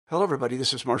Hello, everybody.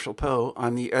 This is Marshall Poe.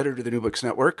 I'm the editor of the New Books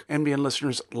Network. NBN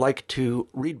listeners like to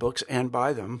read books and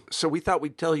buy them. So we thought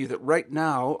we'd tell you that right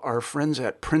now, our friends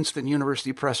at Princeton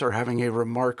University Press are having a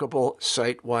remarkable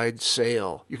site-wide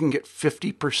sale. You can get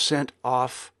 50%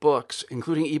 off books,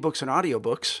 including ebooks and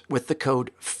audiobooks, with the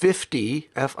code 50,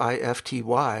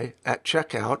 F-I-F-T-Y, at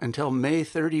checkout until May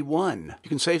 31. You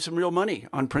can save some real money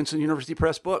on Princeton University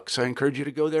Press books. I encourage you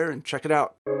to go there and check it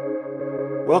out.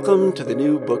 Welcome to the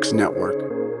New Books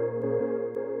Network.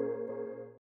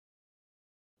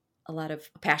 A lot of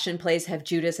passion plays have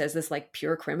Judas as this like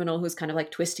pure criminal who's kind of like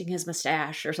twisting his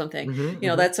mustache or something.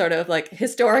 That's sort of like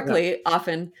historically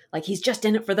often like he's just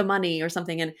in it for the money or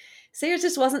something. And Sayers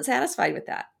just wasn't satisfied with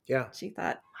that. Yeah. She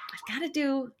thought, I've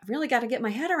really got to get my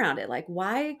head around it. Like,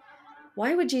 why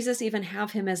would Jesus even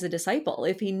have him as a disciple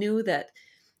if he knew that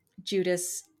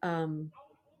Judas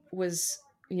was,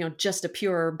 just a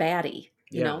pure baddie?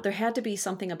 There had to be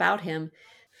something about him.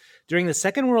 During the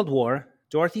Second World War,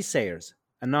 Dorothy Sayers,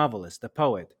 a novelist, a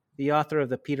poet, the author of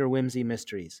the Peter Wimsey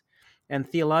Mysteries, and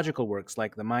theological works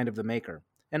like The Mind of the Maker,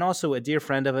 and also a dear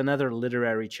friend of another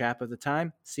literary chap of the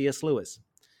time, C.S. Lewis,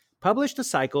 published a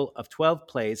cycle of 12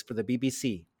 plays for the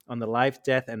BBC on the life,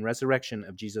 death, and resurrection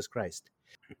of Jesus Christ.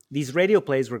 These radio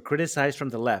plays were criticized from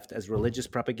the left as religious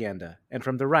propaganda and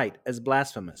from the right as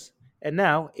blasphemous. And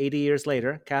now, 80 years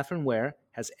later, Kathryn Wehr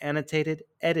has annotated,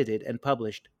 edited, and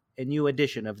published a new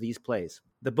edition of these plays.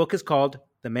 The book is called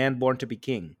The Man Born to be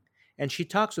King, and she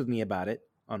talks with me about it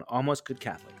on Almost Good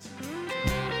Catholics.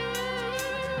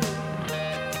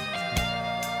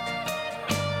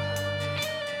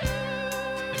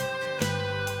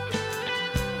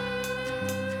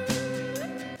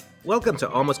 Welcome to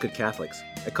Almost Good Catholics,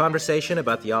 a conversation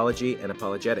about theology and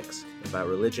apologetics, about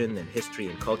religion and history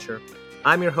and culture.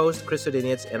 I'm your host, Chris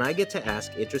Odinietz, and I get to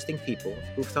ask interesting people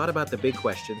who've thought about the big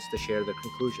questions to share their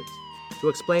conclusions, to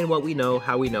explain what we know,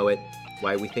 how we know it,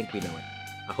 why we think we know it.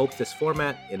 I hope this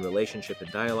format, in relationship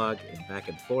and dialogue and back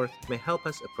and forth, may help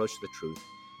us approach the truth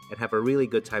and have a really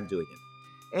good time doing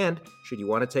it. And should you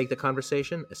want to take the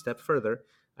conversation a step further,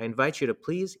 I invite you to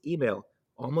please email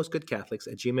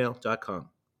almostgoodcatholics@gmail.com.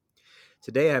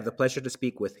 Today I have the pleasure to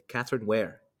speak with Kathryn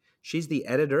Wehr. She's the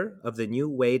editor of the New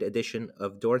Wade edition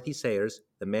of Dorothy Sayers'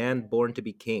 The Man Born to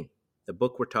be King, the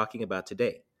book we're talking about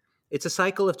today. It's a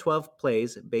cycle of 12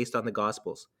 plays based on the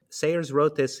Gospels. Sayers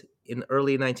wrote this in the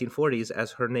early 1940s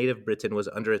as her native Britain was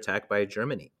under attack by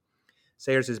Germany.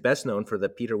 Sayers is best known for the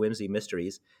Peter Wimsey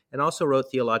Mysteries and also wrote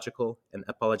theological and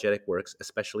apologetic works,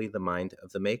 especially The Mind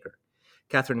of the Maker.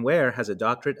 Kathryn Wehr has a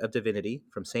doctorate of divinity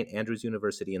from St. Andrews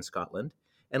University in Scotland,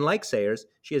 and like Sayers,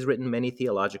 she has written many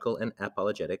theological and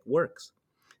apologetic works.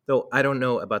 Though I don't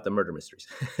know about the murder mysteries.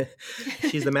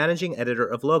 She's the managing editor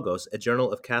of Logos, a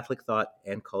journal of Catholic thought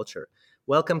and culture.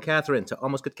 Welcome, Kathryn, to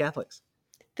Almost Good Catholics.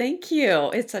 Thank you.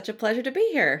 It's such a pleasure to be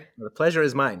here. Well, the pleasure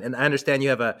is mine. And I understand you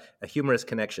have a humorous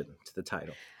connection to the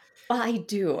title. Well, I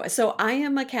do. So I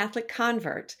am a Catholic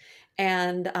convert.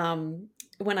 And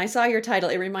when I saw your title,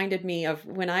 it reminded me of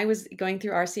when I was going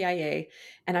through RCIA.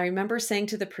 And I remember saying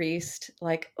to the priest,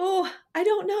 like, oh, I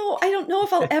don't know. I don't know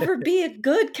if I'll ever be a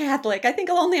good Catholic. I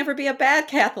think I'll only ever be a bad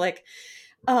Catholic.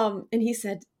 And he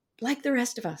said, like the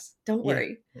rest of us, don't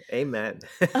worry. Amen.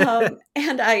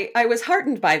 And I was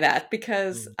heartened by that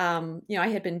because, I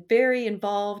had been very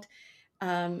involved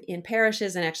in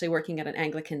parishes and actually working at an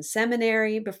Anglican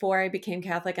seminary before I became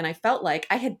Catholic. And I felt like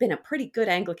I had been a pretty good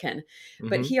Anglican,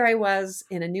 but here I was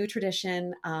in a new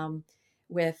tradition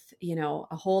with,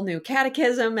 a whole new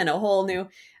catechism and a whole new,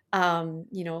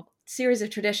 series of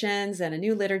traditions and a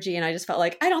new liturgy. And I just felt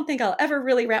like, I don't think I'll ever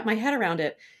really wrap my head around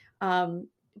it.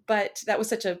 But that was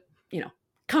such a,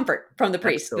 comfort from the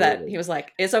priest that he was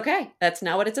like, it's okay. That's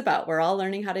not what it's about. We're all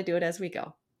learning how to do it as we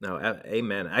go. No,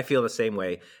 amen. I feel the same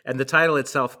way. And the title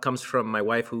itself comes from my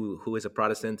wife, who is a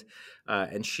Protestant,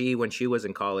 and when she was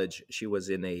in college, she was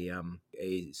in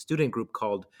a student group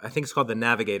called, I think it's called the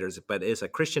Navigators, but it's a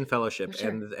Christian fellowship, Sure.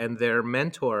 and their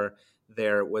mentor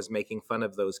there was making fun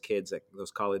of those kids, like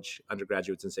those college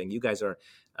undergraduates, and saying, "You guys are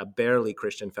a barely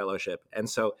Christian fellowship." And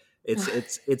so it's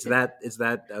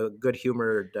that good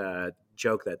humored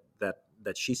joke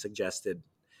that she suggested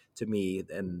to me,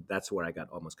 and that's where I got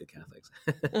Almost Good Catholics.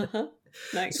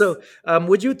 Nice. So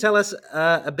would you tell us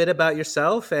a bit about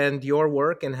yourself and your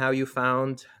work and how you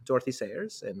found Dorothy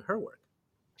Sayers and her work?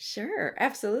 Sure,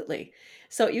 absolutely.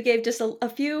 So you gave just a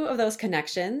few of those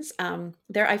connections.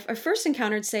 I first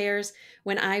encountered Sayers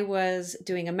when I was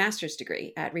doing a master's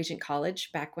degree at Regent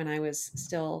College back when I was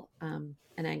still an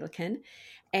Anglican.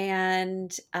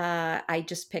 And I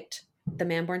just picked The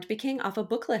Man Born to be King off a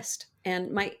book list.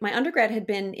 And my undergrad had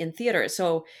been in theater.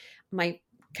 So my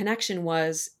connection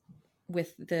was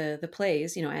with the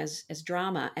plays, as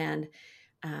drama. And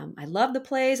I love the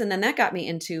plays. And then that got me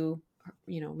into,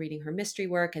 reading her mystery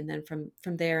work, and then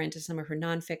from there into some of her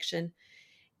nonfiction.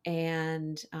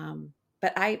 And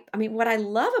but I mean, what I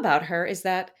love about her is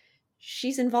that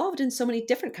she's involved in so many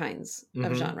different kinds of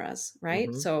Mm-hmm. genres, right?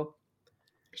 Mm-hmm. So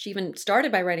she even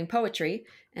started by writing poetry,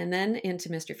 and then into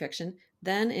mystery fiction,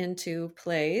 then into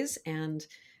plays and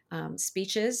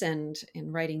speeches, and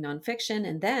in writing nonfiction,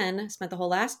 and then spent the whole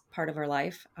last part of her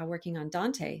life working on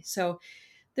Dante. So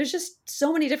there's just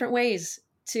so many different ways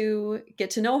to get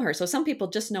to know her. So some people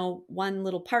just know one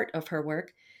little part of her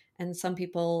work, and some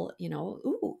people,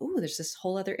 ooh, there's this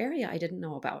whole other area I didn't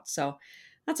know about. So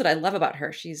that's what I love about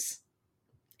her. She's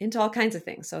into all kinds of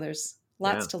things. So there's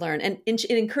lots Yeah. to learn. And it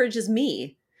encourages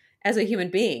me as a human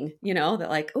being, that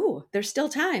like, oh, there's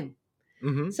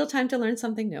Mm-hmm. still time to learn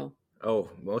something new. Oh,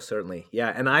 most certainly.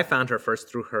 Yeah. And I found her first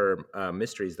through her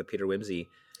mysteries, the Peter Wimsey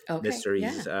Okay.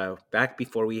 mysteries. Yeah. Back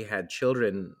before we had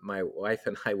children, my wife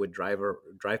and I would drive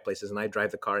places, and I'd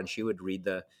drive the car, and she would read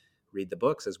the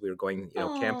books as we were going,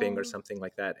 camping or Oh, something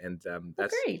like that. And well,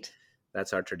 great.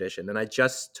 that's our tradition. And I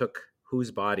just took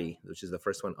Whose Body, which is the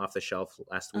first one, off the shelf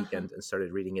last Uh-huh. weekend, and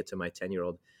started reading it to my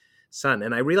 10-year-old son.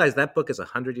 And I realized that book is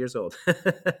 100 years old.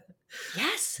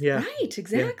 Yes, Yeah. right. Yeah.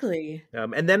 Exactly.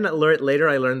 And then later,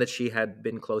 I learned that she had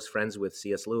been close friends with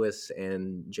C.S. Lewis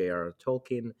and J.R.R.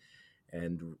 Tolkien,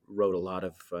 and wrote a lot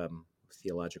of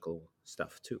theological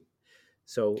stuff too.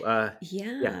 So,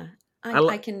 yeah, Yeah. I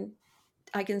I can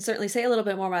I can certainly say a little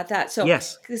bit more about that. So,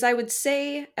 yes. because I would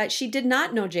say she did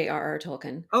not know J.R.R.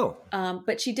 Tolkien, Oh,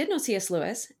 but she did know C.S.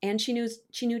 Lewis, and she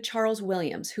knew Charles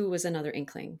Williams, who was another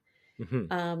inkling.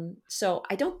 hmm So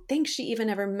I don't think she even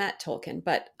ever met Tolkien,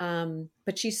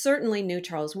 but she certainly knew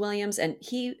Charles Williams, and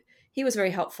he was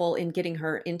very helpful in getting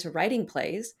her into writing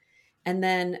plays. And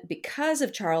then because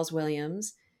of Charles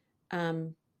Williams,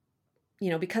 um,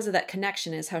 because of that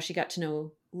connection is how she got to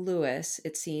know Lewis,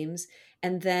 it seems.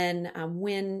 And then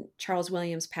when Charles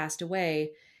Williams passed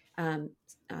away, um,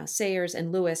 Sayers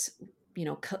and Lewis,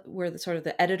 were the sort of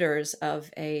the editors of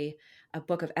a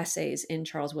book of essays in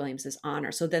Charles Williams's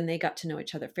honor. So then they got to know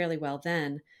each other fairly well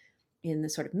then in the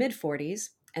sort of mid 40s.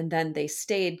 And then they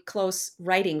stayed close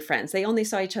writing friends. They only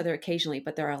saw each other occasionally,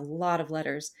 but there are a lot of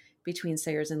letters between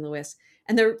Sayers and Lewis.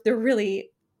 And they're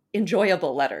really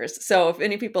enjoyable letters. So if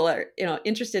any people are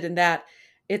interested in that,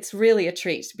 it's really a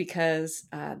treat because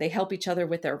they help each other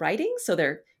with their writing. So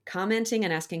they're commenting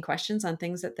and asking questions on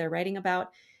things that they're writing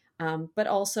about, but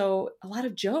also a lot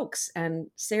of jokes. And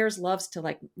Sayers loves to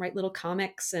like write little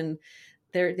comics, and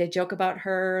they joke about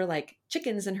her like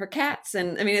chickens and her cats.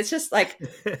 And I mean, it's just like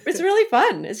it's really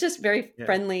fun. It's just very yeah,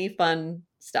 friendly, fun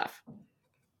stuff.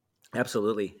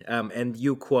 absolutely. And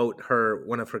you quote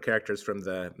one of her characters from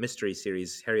the mystery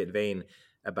series, Harriet Vane,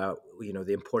 about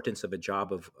the importance of a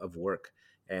job of work.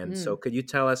 And so, Mm, could you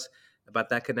tell us about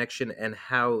that connection and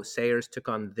how Sayers took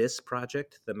on this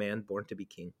project, The Man Born to be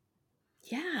King?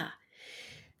 yeah.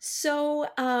 So,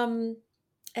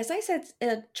 as I said,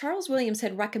 Charles Williams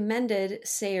had recommended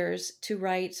Sayers to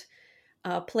write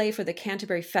a play for the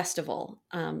Canterbury Festival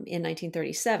in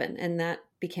 1937, and that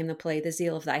became the play "The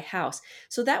Zeal of Thy House."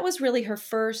 So that was really her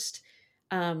first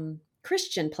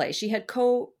Christian play. She had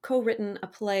co-written a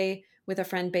play with a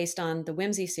friend based on the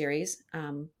Whimsy series,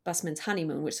 Busman's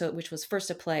Honeymoon, which was first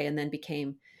a play and then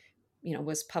became,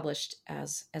 was published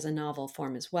as a novel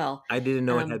form as well. I didn't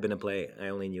know it had Um, been a play. I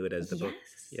only knew it as the book.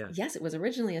 Yes. Yeah. Yes, it was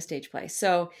originally a stage play.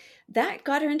 So that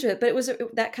got her into it, but it was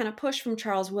that kind of push from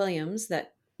Charles Williams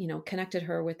that, connected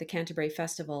her with the Canterbury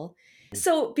Festival.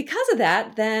 So because of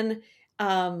that, then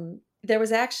there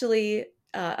was actually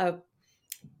a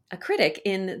critic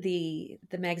in the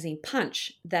magazine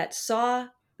Punch that saw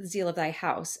the Zeal of Thy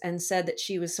House and said that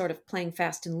she was sort of playing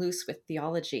fast and loose with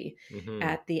theology hmm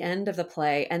at the end of the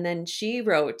play. And then she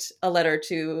wrote a letter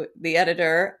to the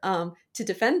editor to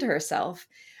defend herself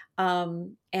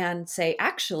and say,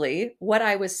 actually, what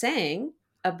I was saying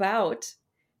about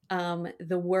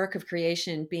the work of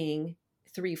creation being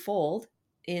threefold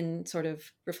in sort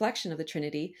of reflection of the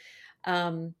Trinity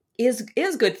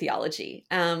is good theology.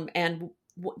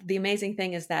 The amazing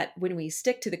thing is that when we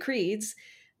stick to the creeds,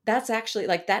 that's actually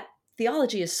like that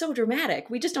theology is so dramatic.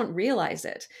 We just don't realize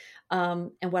it.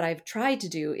 And what I've tried to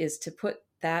do is to put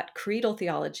that creedal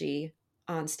theology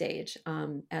on stage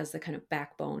as the kind of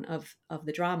backbone of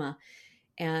the drama.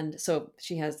 And so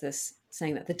she has this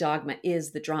saying that the dogma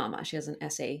is the drama. She has an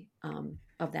essay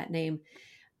of that name.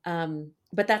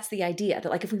 But that's the idea that,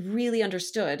 like, if we really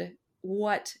understood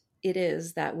what it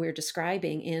is that we're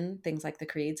describing in things like the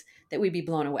creeds, that we'd be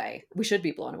blown away. We should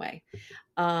be blown away.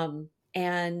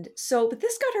 And so, but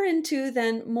this got her into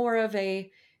then more of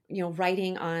a,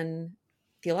 writing on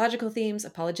theological themes,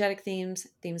 apologetic themes,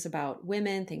 themes about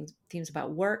women, themes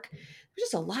about work. There's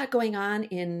just a lot going on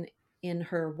in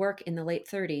her work in the late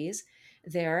 30s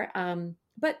there.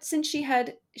 But since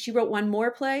she wrote one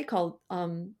more play called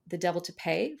The Devil to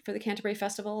Pay for the Canterbury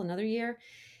Festival another year.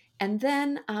 And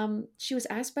then she was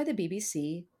asked by the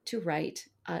BBC to write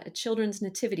a children's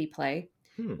nativity play,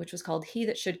 which was called He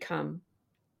That Should Come.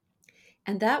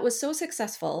 And that was so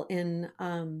successful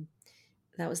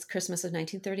that was Christmas of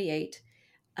 1938,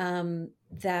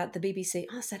 that the BBC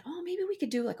said, maybe we could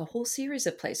do like a whole series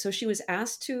of plays. So she was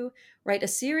asked to write a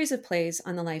series of plays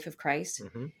on the life of Christ.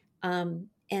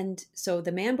 And so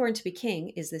The Man Born to Be King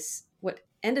is what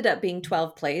ended up being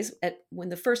 12 plays. When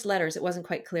the first letters, it wasn't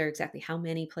quite clear exactly how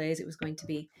many plays it was going to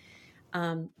be.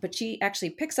 But she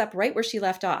actually picks up right where she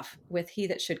left off with He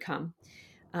That Should Come,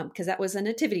 because that was a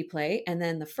nativity play. And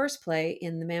then the first play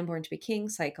in the Man Born to Be King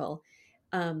cycle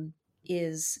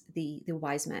is the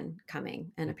wise men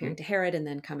coming and appearing to Herod and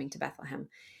then coming to Bethlehem.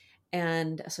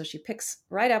 And so she picks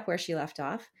right up where she left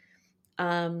off.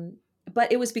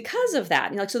 But it was because of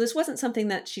that, so this wasn't something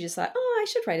that she just thought, I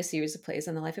should write a series of plays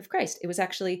on the life of Christ. It was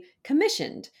actually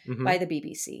commissioned by the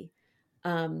BBC.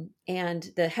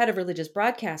 And the head of religious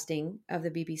broadcasting of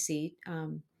the BBC,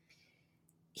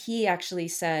 he actually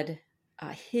said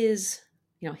his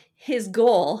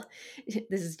goal,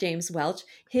 this is James Welch,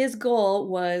 his goal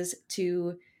was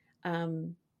to,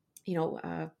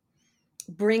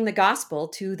 bring the gospel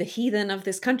to the heathen of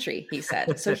this country, he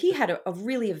said. So he had a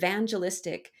really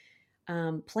evangelistic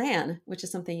plan, which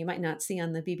is something you might not see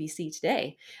on the BBC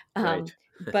today. Right.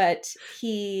 But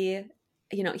he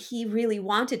really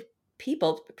wanted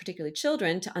people, particularly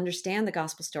children, to understand the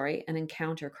gospel story and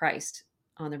encounter Christ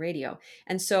on the radio.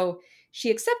 And so she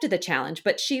accepted the challenge,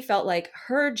 but she felt like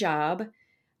her job,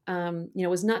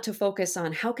 was not to focus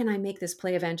on how can I make this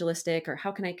play evangelistic, or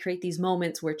how can I create these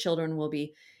moments where children will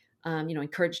be,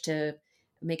 encouraged to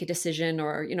make a decision,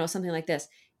 or, something like this.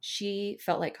 She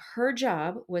felt like her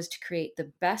job was to create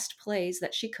the best plays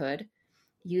that she could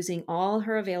using all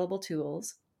her available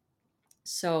tools.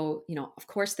 So, of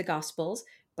course, the Gospels,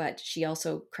 but she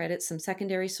also credits some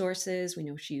secondary sources. We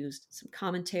know she used some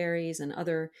commentaries and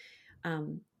other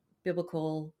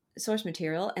biblical source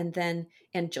material,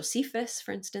 and Josephus,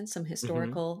 for instance, some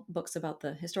historical books about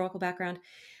the historical background,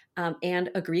 and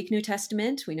a Greek New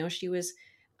Testament. We know she was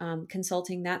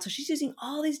consulting that. So she's using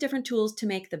all these different tools to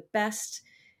make the best,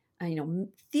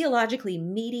 theologically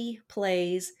meaty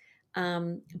plays,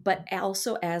 but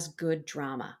also as good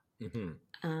drama.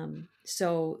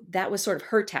 So that was sort of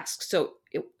her task. So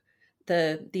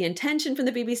the intention from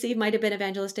the BBC might have been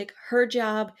evangelistic. Her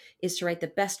job is to write the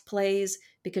best plays,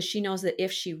 because she knows that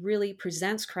if she really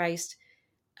presents Christ,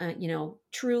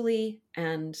 truly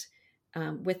and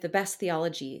with the best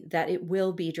theology, that it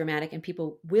will be dramatic and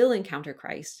people will encounter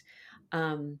Christ.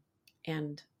 And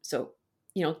so,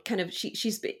 kind of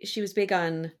she was big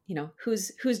on,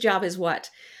 whose job is what.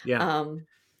 Yeah.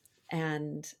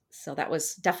 And so that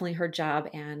was definitely her job,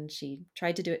 and she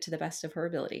tried to do it to the best of her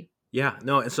ability. Yeah,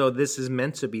 no. So this is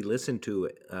meant to be listened to,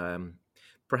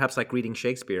 perhaps like reading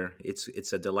Shakespeare.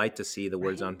 It's a delight to see the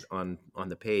words on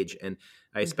the page, and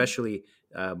I especially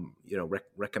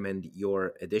recommend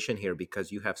your edition here,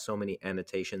 because you have so many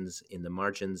annotations in the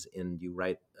margins, and you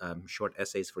write short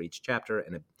essays for each chapter,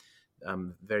 and a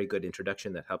very good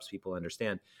introduction that helps people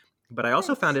understand. But I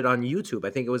also found it on YouTube.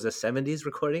 I think it was a 70s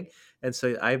recording. And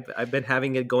so I've been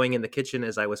having it going in the kitchen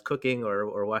as I was cooking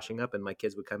or washing up, and my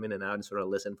kids would come in and out and sort of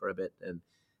listen for a bit. And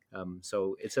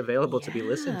so it's available to be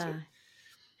listened to.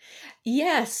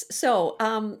 Yes. So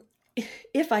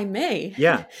if I may,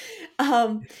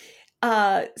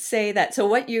 say that. So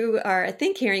what you are, I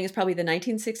think, hearing is probably the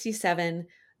 1967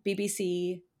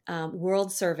 BBC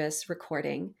World Service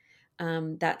recording.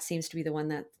 That seems to be the one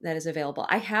that is available.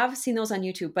 I have seen those on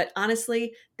YouTube, but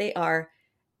honestly, they are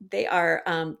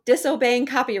disobeying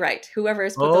copyright, whoever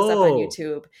has put those up on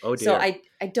YouTube. Oh dear. So I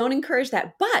don't encourage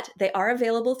that, but they are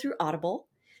available through Audible.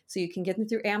 So you can get them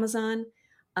through Amazon.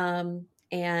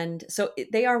 And so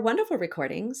they are wonderful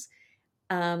recordings.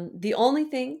 The only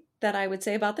thing that I would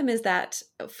say about them is that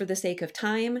for the sake of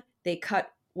time, they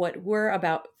cut what were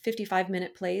about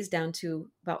 55-minute plays down to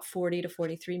about 40 to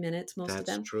 43 minutes, most of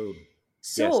them. That's true.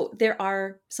 So there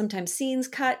are sometimes scenes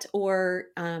cut, or,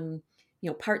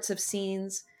 parts of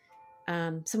scenes.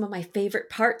 Some of my favorite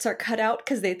parts are cut out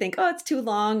because they think, it's too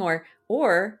long,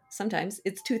 or sometimes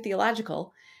it's too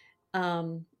theological.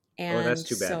 And that's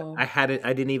too bad.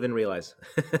 I didn't even realize.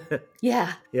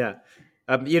 Yeah. Yeah.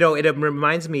 It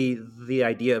reminds me the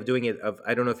idea of doing it.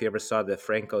 I don't know if you ever saw the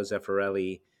Franco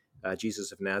Zeffirelli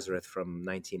Jesus of Nazareth from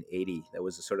 1980. That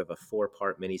was a sort of a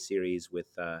 4-part miniseries with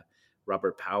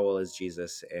Robert Powell as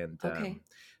Jesus, Okay.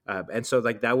 and so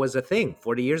like that was a thing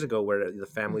 40 years ago where the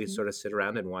family would Hmm. sort of sit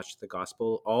around and watch the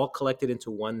gospel, all collected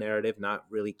into one narrative, not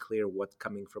really clear what's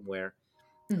coming from where.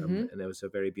 Hmm. And it was a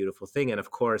very beautiful thing. And of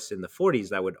course, in the 40s,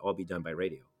 that would all be done by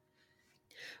radio.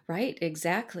 Right.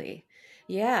 Exactly.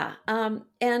 Yeah.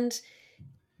 And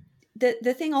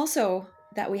the thing also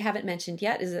that we haven't mentioned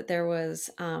yet is that there was,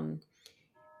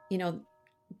 you know,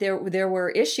 there were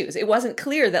issues. It wasn't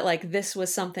clear that like this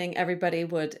was something everybody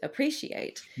would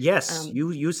appreciate. Yes, Um,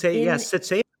 you say in yes.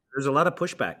 Say there's a lot of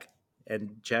pushback,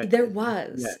 and Jack. There Yeah.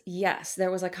 was, yes,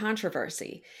 there was a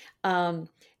controversy, um,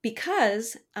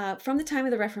 because from the time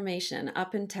of the Reformation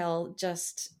up until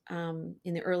just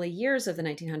in the early years of the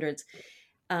 1900s,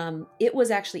 it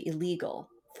was actually illegal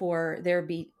for there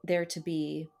to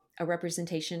be a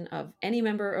representation of any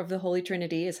member of the Holy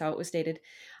Trinity, is how it was stated,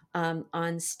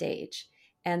 on stage.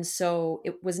 And so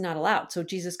it was not allowed. So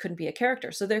Jesus couldn't be a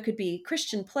character. So there could be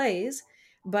Christian plays,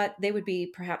 but they would be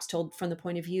perhaps told from the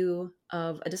point of view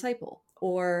of a disciple.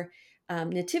 Or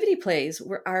nativity plays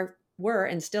were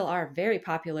and still are very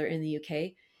popular in the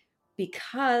UK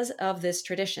because of this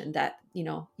tradition that,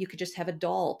 you could just have a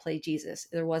doll play Jesus.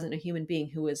 There wasn't a human being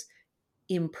who was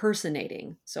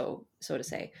impersonating, so to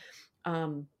say.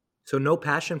 Um, So no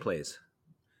passion plays.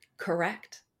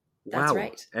 Correct. That's Wow.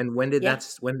 right. And when did Yeah. that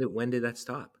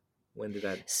stop? When did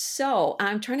that? So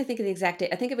I'm trying to think of the exact date.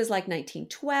 I think it was like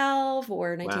 1912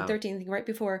 or Wow. 1913, I think right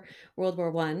before World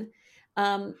War One.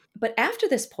 But after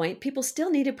this point, people still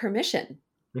needed permission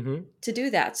Hmm. to do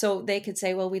that. So they could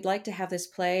say, well, we'd like to have this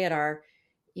play at our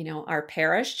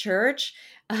parish church,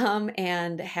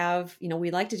 and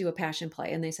we'd like to do a passion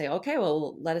play. And they say, okay,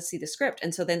 well, let us see the script.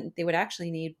 And so then they would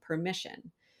actually need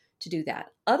permission to do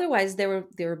that. Otherwise, there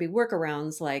would be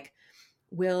workarounds like,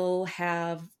 we'll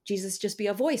have Jesus just be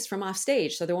a voice from off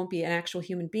stage. So there won't be an actual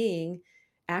human being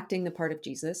acting the part of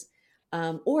Jesus.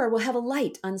 Or we'll have a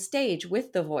light on stage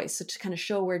with the voice, so to kind of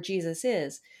show where Jesus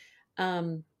is.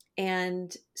 Um,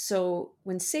 and so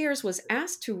when Sayers was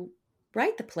asked to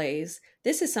write the plays,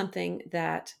 this is something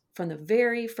that from the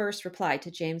very first reply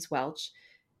to James Welch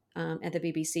at the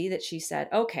BBC, that she said,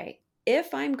 okay,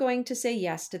 if I'm going to say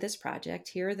yes to this project,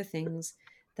 here are the things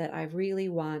that I really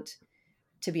want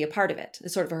to be a part of it.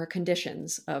 It's sort of her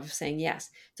conditions of saying yes.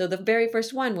 So the very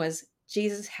first one was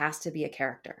Jesus has to be a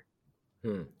character.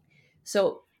 Hmm.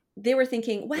 So they were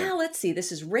thinking, Yeah. well, let's see,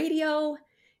 this is radio.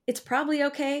 It's probably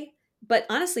okay. But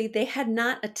honestly, they had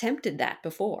not attempted that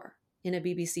before in a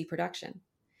BBC production.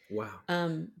 Wow.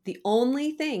 The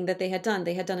only thing that they had done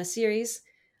a series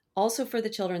also for the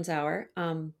Children's Hour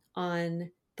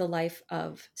on the life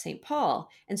of St. Paul.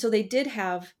 And so they did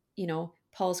have,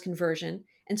 Paul's conversion.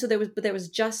 And so there was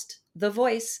just the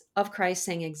voice of Christ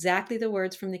saying exactly the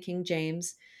words from the King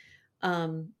James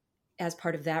as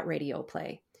part of that radio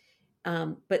play.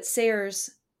 But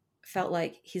Sayers felt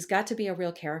like he's got to be a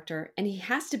real character, and he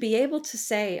has to be able to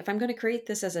say, if I'm going to create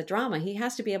this as a drama, he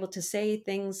has to be able to say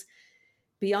things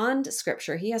beyond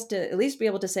scripture. He has to at least be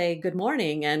able to say good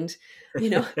morning and,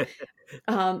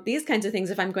 these kinds of things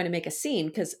if I'm going to make a scene,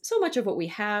 because so much of what we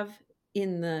have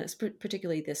in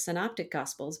particularly the synoptic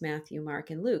gospels, Matthew, Mark,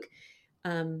 and Luke,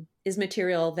 is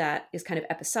material that is kind of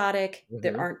episodic.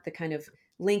 There Hmm. aren't the kind of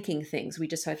linking things. We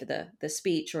just have the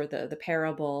speech or the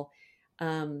parable,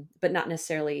 but not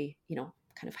necessarily,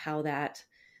 kind of how that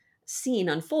scene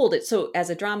unfolded. So as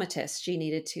a dramatist, she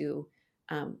needed to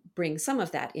bring some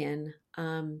of that in.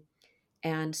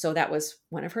 And so that was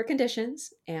one of her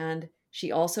conditions. And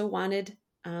she also wanted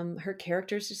her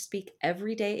characters to speak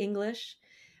everyday English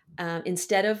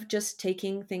instead of just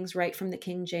taking things right from the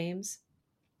King James.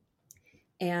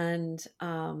 And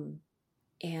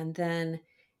then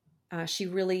she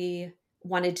really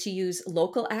wanted to use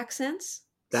local accents.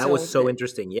 That So was so that,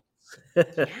 interesting.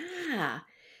 Yes. yeah.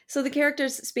 So the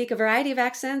characters speak a variety of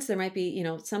accents. There might be,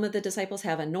 some of the disciples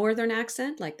have a northern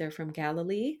accent, like they're from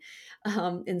Galilee,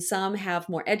 and some have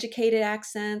more educated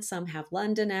accents. Some have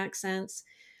London accents.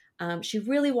 She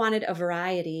really wanted a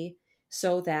variety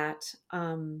so that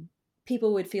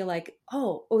people would feel like,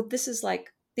 oh,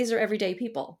 these are everyday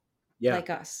people Yeah. like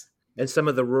us. And some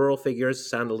of the rural figures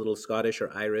sound a little Scottish or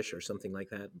Irish or something like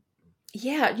that.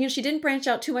 Yeah, she didn't branch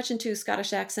out too much into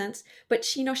Scottish accents, but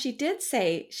she did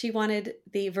say she wanted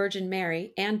the Virgin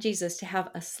Mary and Jesus to have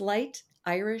a slight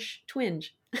Irish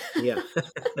twinge, Yeah.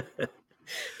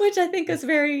 which I think is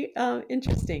very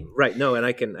interesting. Right. No, and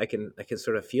I can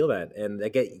sort of feel that. And I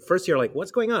get first you're like,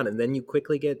 what's going on? And then you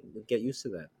quickly get used to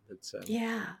that. It's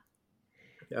Yeah.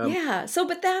 um Yeah. So,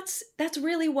 but that's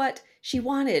really what she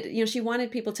wanted. She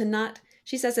wanted people to not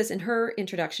she says this in her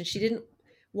introduction. She didn't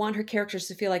want her characters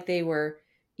to feel like they were,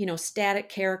 static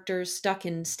characters stuck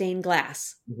in stained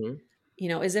glass, Hmm.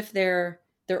 as if they're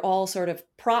all sort of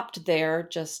propped there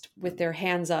just with their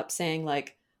hands up saying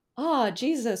like, oh,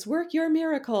 Jesus, work your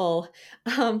miracle.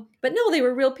 But no, they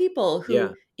were real people Yeah.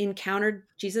 who encountered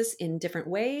Jesus in different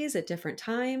ways at different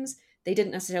times. They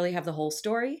didn't necessarily have the whole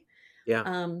story, Yeah.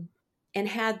 um, and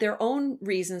had their own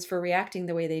reasons for reacting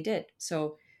the way they did.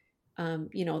 So,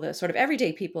 the sort of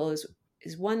everyday people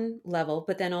is one level,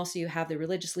 but then also you have the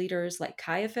religious leaders like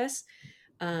Caiaphas,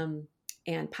 um,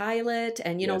 and Pilate,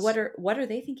 and Yes. what are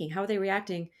they thinking? How are they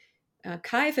reacting?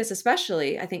 Caiaphas,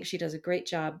 especially, I think she does a great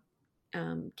job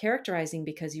characterizing,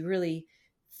 because you really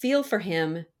feel for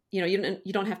him.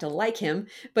 You don't have to like him,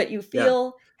 but you Yeah.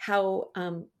 feel how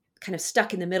kind of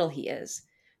stuck in the middle he is.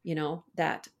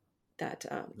 That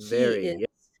he Very. is. Yeah.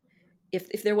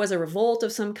 If there was a revolt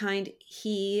of some kind,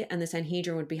 he and the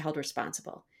Sanhedrin would be held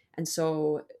responsible. And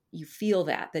so you feel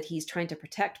that he's trying to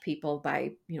protect people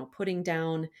by putting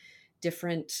down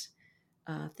different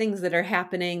things that are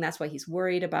happening. That's why he's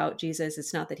worried about Jesus.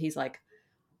 It's not that he's like,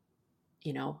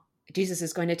 you know, Jesus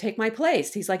is going to take my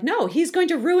place. He's like, no, he's going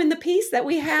to ruin the peace that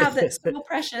we have that's so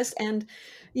precious and,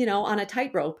 on a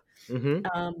tightrope. Hmm.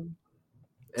 Um,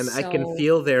 And I can so,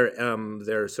 feel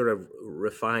their sort of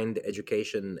refined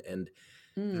education and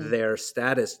mm, their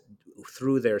status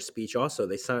through their speech. Also,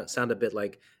 they sound a bit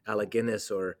like Alec Guinness,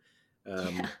 or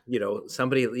yeah.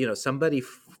 somebody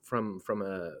from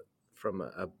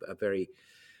a very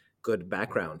good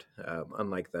background,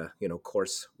 unlike the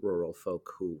coarse rural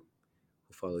folk who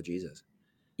follow Jesus.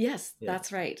 Yes, Yeah.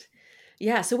 that's right.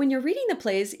 Yeah. So when you're reading the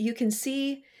plays, you can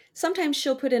see sometimes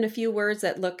she'll put in a few words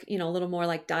that look, a little more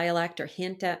like dialect or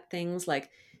hint at things, like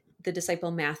the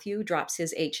disciple Matthew drops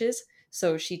his H's.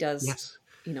 So she does, Yes.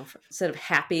 instead of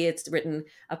happy, it's written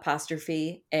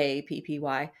apostrophe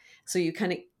APPY. So you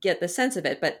kind of get the sense of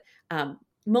it. But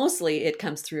mostly it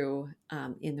comes through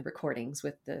in the recordings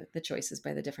with the choices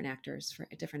by the different actors for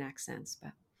different accents.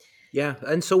 But Yeah,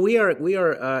 and so we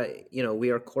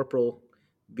are corporal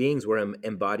beings. We're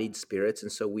embodied spirits,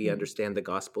 and so we mm, understand the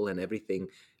gospel and everything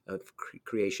of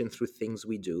creation through things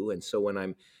we do. And so when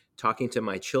I'm talking to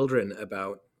my children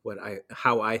about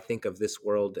how I think of this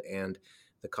world and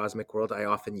the cosmic world, I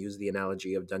often use the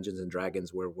analogy of Dungeons and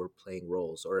Dragons, where we're playing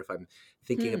roles. Or if I'm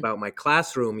thinking hmm, about my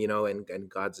classroom, and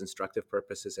God's instructive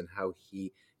purposes and how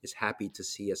He is happy to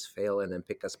see us fail and then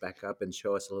pick us back up and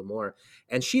show us a little more.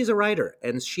 And she's a writer,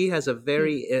 and she has a hmm,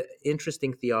 very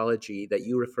interesting theology that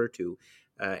you refer to,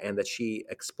 and that she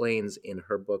explains in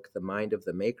her book, The Mind of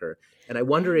the Maker. And I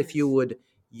wonder if you yes. would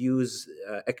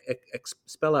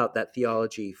spell out that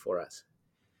theology for us.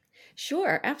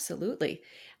 Sure, absolutely.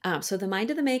 So, The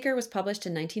Mind of the Maker was published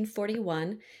in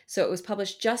 1941. So, it was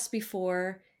published just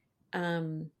before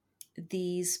um,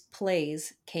 these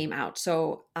plays came out.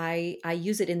 So, I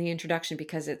use it in the introduction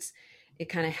because it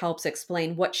kind of helps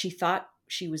explain what she thought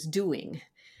she was doing.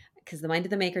 Because The Mind of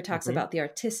the Maker talks Hmm. about the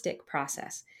artistic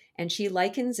process, and she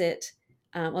likens it.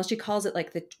 She calls it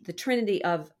like the Trinity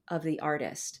of the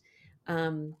artist.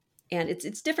 Um, and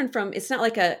it's different from, it's not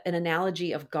like an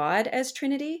analogy of God as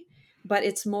Trinity, but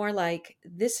it's more like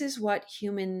this is what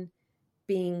human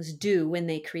beings do when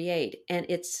they create, and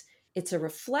it's a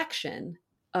reflection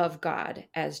of God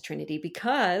as Trinity,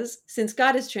 because since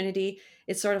God is Trinity,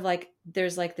 it's sort of like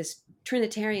there's like this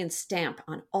Trinitarian stamp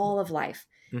on all of life,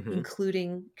 Hmm.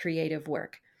 including creative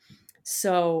work.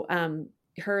 So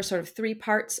her sort of three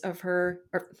parts of her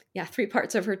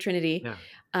Trinity Yeah.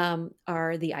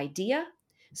 are the idea.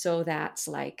 So that's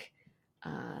like,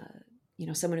 uh,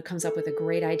 someone who comes up with a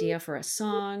great idea for a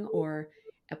song or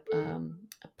a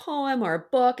poem or a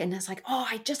book, and it's like, oh,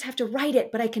 I just have to write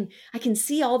it, but I can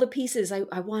see all the pieces. I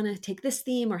want to take this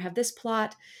theme or have this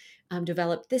plot,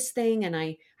 develop this thing, and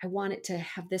I want it to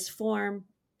have this form,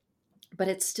 but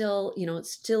it's still,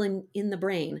 it's still in the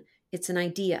brain. It's an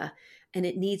idea, and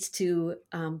it needs to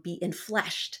be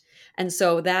enfleshed. And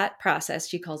so that process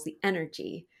she calls the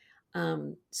energy.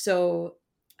 So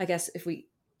I guess if we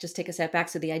just take a step back,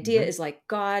 so the idea Hmm. is like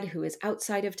God, who is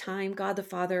outside of time, God the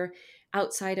Father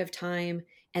outside of time,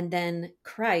 and then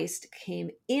Christ came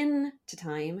into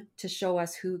time to show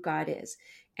us who God is.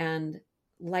 And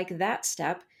like that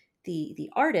step, the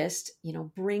artist,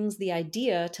 brings the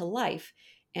idea to life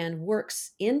and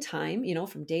works in time,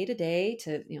 from day to day,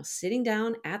 to, sitting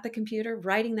down at the computer,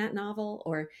 writing that novel,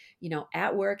 or,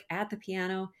 at work, at the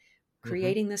piano, Hmm.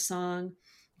 creating the song.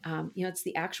 It's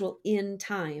the actual in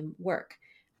time work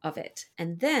of it.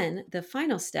 And then the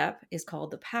final step is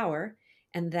called the power.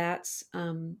 And that's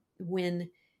when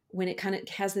it kind of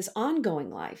has this ongoing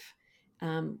life,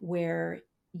 where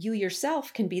you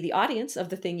yourself can be the audience of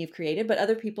the thing you've created, but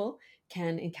other people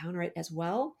can encounter it as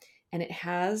well. And it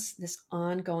has this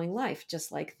ongoing life,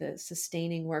 just like the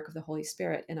sustaining work of the Holy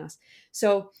Spirit in us.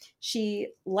 So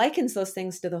she likens those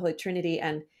things to the Holy Trinity.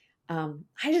 And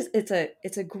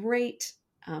it's a great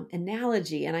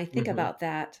analogy. And I think Hmm. about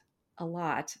that a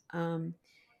lot.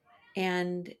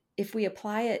 And if we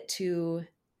apply it to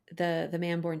the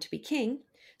man born to be king,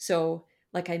 so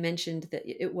like I mentioned, that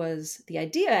it was the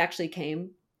idea actually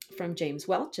came from James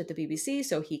Welch at the BBC.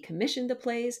 So he commissioned the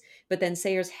plays, but then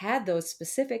Sayers had those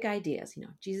specific ideas.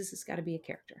 Jesus has got to be a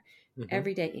character, Hmm.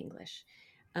 everyday English,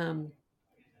 um,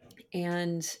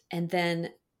 and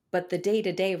then, but the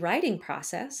day-to-day writing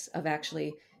process of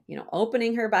actually,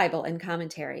 opening her Bible and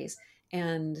commentaries,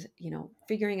 and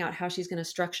figuring out how she's going to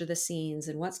structure the scenes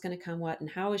and what's going to come what, and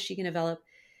how is she going to develop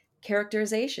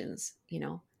characterizations,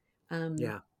 um,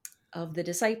 Yeah. of the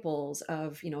disciples,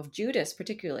 of Judas,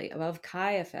 particularly of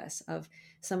Caiaphas, of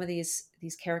some of these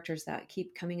characters that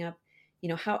keep coming up,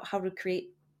 how to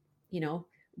create,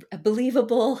 a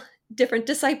believable different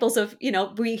disciples of,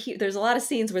 there's a lot of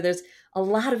scenes where there's a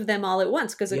lot of them all at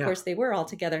once, because of Yeah. course they were all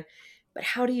together, but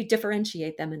how do you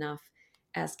differentiate them enough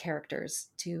as characters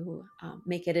to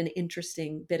make it an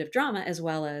interesting bit of drama, as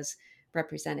well as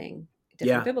representing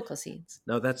different Yeah. biblical scenes?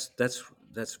 No,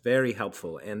 that's very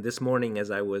helpful. And this morning,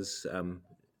 as I was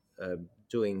uh,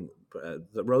 doing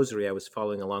the rosary, I was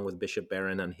following along with Bishop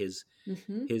Barron on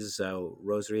Hmm. his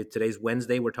rosary. Today's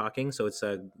Wednesday. We're talking, so it's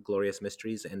glorious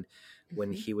mysteries. And when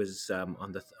Hmm. he was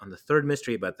on the third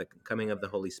mystery about the coming of the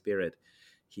Holy Spirit,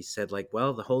 he said, like,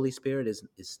 well, the Holy Spirit is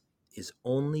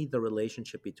only the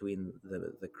relationship between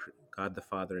the God the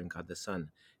Father and God the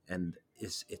Son, and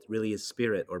it really is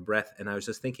spirit or breath. And I was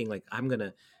just thinking, like, I'm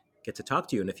gonna get to talk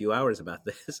to you in a few hours about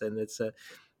this, and it's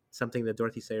something that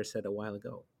Dorothy Sayers said a while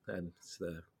ago, and it's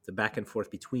the back and forth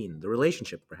between the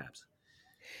relationship, perhaps.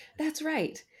 That's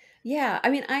right. Yeah. I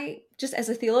mean, I just, as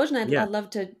a theologian, Yeah, I'd love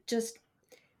to just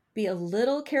be a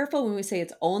little careful when we say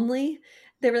it's only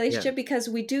the yeah, relationship, because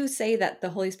we do say that the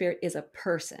Holy Spirit is a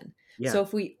person. yeah, So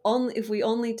if we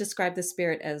only describe the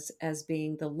Spirit as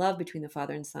being the love between the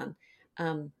Father and Son,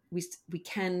 we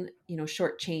can,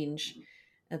 shortchange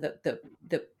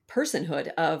the personhood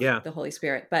of yeah. the Holy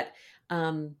Spirit.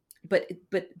 Um,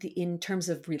 in terms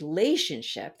of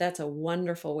relationship, that's a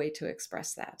wonderful way to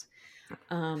express that.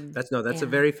 That's a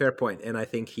And very fair point, and I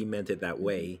think he meant it that mhm,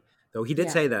 way. Though he did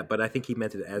yeah, say that, but I think he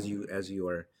meant it as you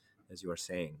are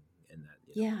saying, and that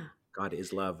yeah, God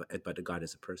is love, but God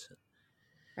is a person,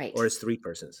 or right. is three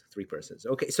persons.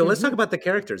 Okay, so let's talk Hmm. about the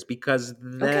characters, because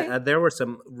Okay. there were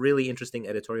some really interesting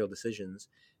editorial decisions,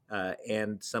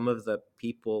 and some of the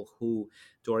people who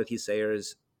Dorothy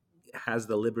Sayers has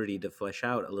the liberty to flesh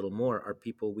out a little more are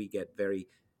people we get very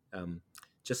um,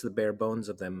 just the bare bones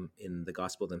of them in the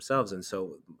gospel themselves. And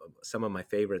so some of my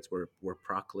favorites were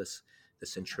Proclus the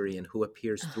centurion, who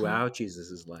appears Uh-huh. throughout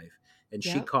Jesus's life, and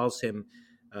she Yep. calls him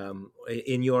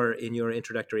in your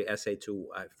introductory essay to,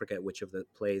 I forget which of the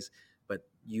plays, but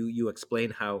you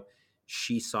explain how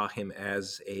she saw him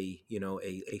as a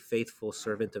faithful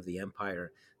servant of the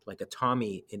empire, like a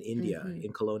Tommy in India, Hmm.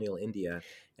 in colonial India,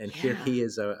 and here Yeah. he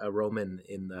is a Roman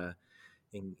in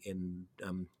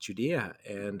Judea,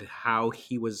 and how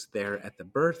he was there at the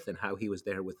birth, and how he was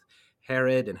there with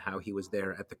Herod, and how he was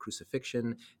there at the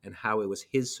crucifixion, and how it was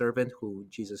his servant who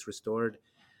Jesus restored.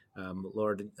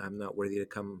 Lord, I'm not worthy to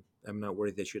come. I'm not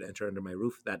worthy that you should enter under my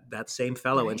roof. That same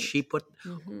fellow, and Right. she put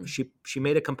Hmm. she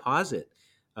made a composite.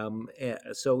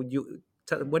 So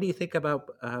what do you think about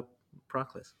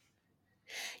Proclus?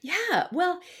 Yeah.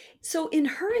 Well, so in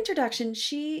her introduction,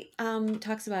 she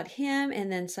talks about him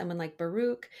and then someone like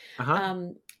Baruch Uh huh.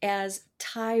 as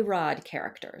tie rod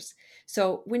characters.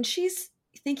 So when she's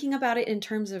thinking about it in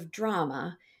terms of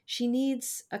drama, she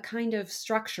needs a kind of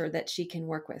structure that she can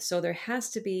work with. So there has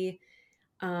to be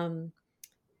um,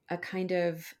 a kind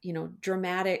of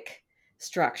dramatic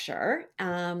structure,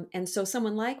 and so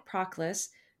someone like Proclus,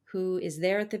 who is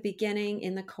there at the beginning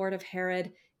in the court of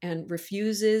Herod and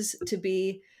refuses to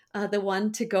be the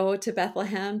one to go to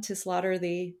Bethlehem to slaughter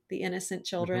the innocent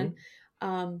children, Hmm.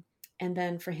 um, and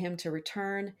then for him to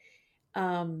return.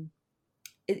 um,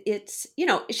 it's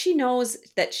she knows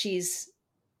that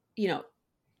you know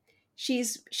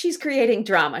she's creating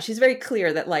drama. She's very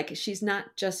clear that, like, she's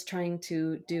not just trying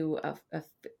to do a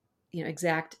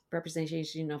exact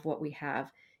representation of what we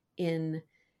have in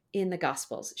the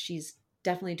gospels. She's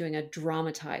definitely doing a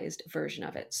dramatized version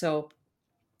of it. So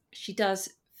she does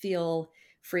feel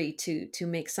free to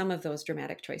make some of those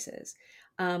dramatic choices.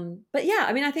 But yeah,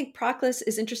 I mean, I think Proclus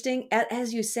is interesting.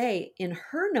 As you say, in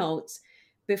her notes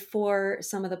before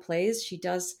some of the plays, she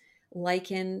does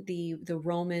liken the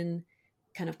Roman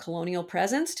kind of colonial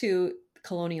presence to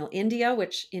colonial India,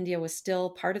 which India was still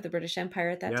part of the British Empire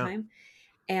at that Yeah. time,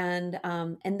 and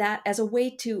that as a way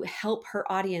to help her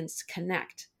audience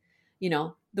connect. The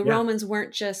Yeah. Romans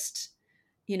weren't just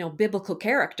biblical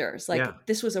characters. Yeah. Like,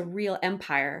 this was a real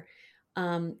empire,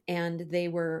 and they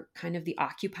were kind of the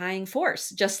occupying force,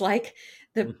 just like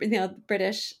the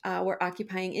British were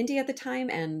occupying India at the time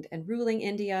and ruling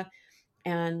India.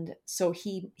 And so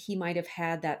he might have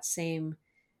had that same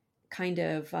kind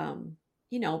of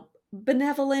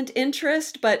benevolent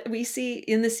interest. But we see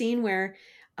in the scene where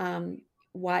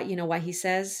why he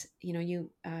says, you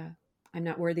I'm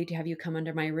not worthy to have you come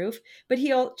under my roof. But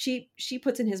she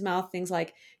puts in his mouth things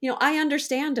like, I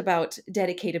understand about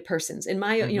dedicated persons. In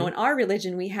my Hmm. in our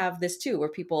religion, we have this too, where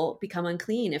people become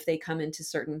unclean if they come into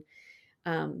certain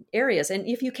areas. And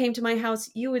if you came to my house,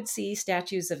 you would see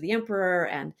statues of the emperor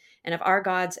and of our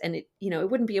gods, and it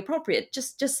wouldn't be appropriate.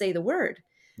 Just say the word,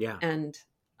 Yeah. and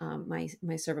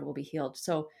my servant will be healed.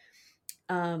 So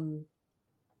um,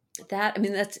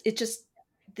 that's it. Just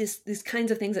these kinds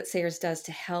of things that Sayers does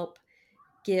to help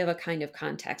give a kind of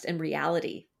context and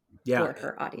reality Yeah. for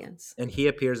her audience. And he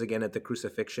appears again at the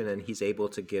crucifixion, and he's able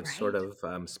to give sort Right.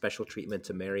 of special treatment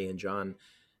to Mary and John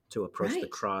to approach the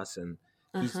Right. cross. And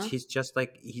he's Uh-huh. he's just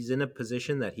like, he's in a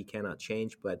position that he cannot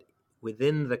change, but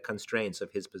within the constraints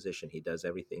of his position, he does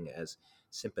everything as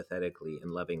sympathetically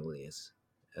and lovingly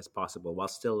as possible, while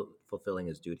still fulfilling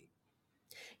his duty.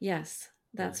 Yes,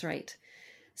 Yeah. that's right.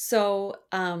 So,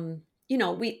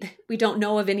 we don't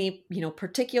know of any,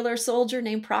 particular soldier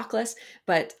named Proclus,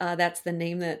 but that's the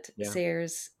name that Yeah.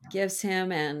 Sayers gives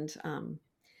him, and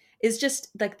is just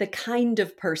like the kind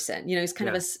of person. He's kind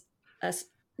of Yeah.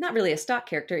 not really a stock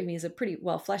character. I mean, he's a pretty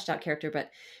well fleshed out character,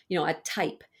 but a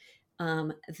type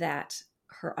that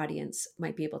her audience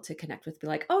might be able to connect with. Be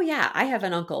like, oh yeah, I have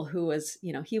an uncle who was,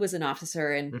 he was an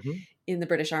officer Hmm. in the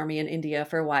British Army in India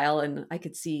for a while, and I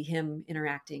could see him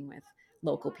interacting with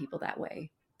local people that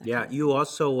way. That Yeah. kind of You thing.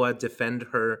 also defend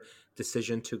her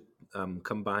decision to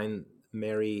combine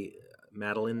Mary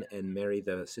Madeline and Mary,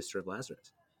 the sister of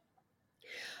Lazarus.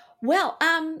 Well,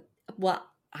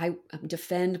 I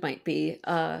defend might be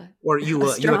Or a you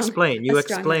strong explain, a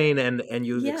strong word. and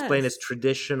you explain its Yes,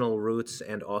 traditional roots,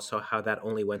 and also how that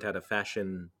only went out of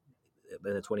fashion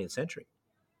in the 20th century.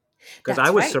 Because I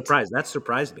that's was right. surprised. That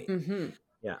surprised me. Hmm.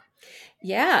 Yeah.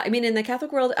 Yeah, I mean, in the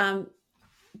Catholic world,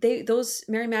 those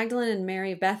Mary Magdalene and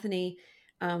Mary of Bethany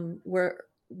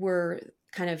were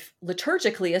kind of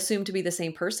liturgically assumed to be the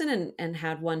same person, and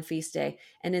had one feast day.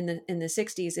 And in the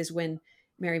 60s is when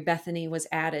Mary Bethany was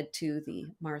added to the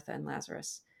Martha and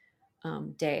Lazarus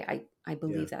day. I Yeah.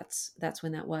 believe that's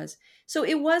when that was. So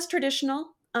it was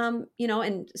traditional,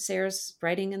 and Sayers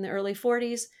writing in the early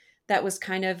 40s, that was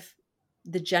kind of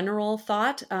the general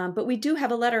thought. But we do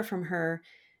have a letter from her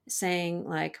saying,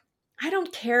 like, I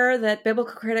don't care that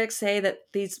biblical critics say that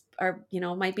these are,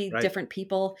 might be Right. different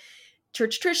people.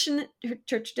 Church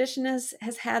tradition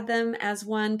has had them as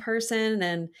one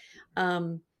person,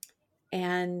 um,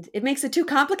 and it makes it too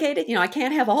complicated. I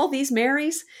can't have all these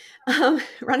Marys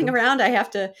running Mhm. around. I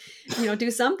have to, do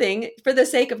something for the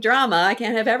sake of drama. I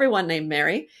can't have everyone named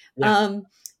Mary. Yeah. Um,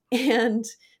 and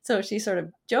so she sort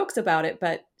of jokes about it,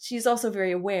 but she's also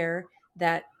very aware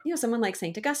that, someone like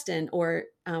St. Augustine or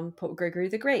Pope Gregory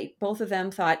the Great, both of them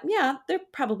thought, yeah, they're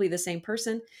probably the same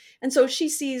person. And so she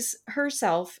sees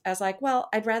herself as like, well,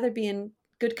 I'd rather be in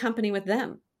good company with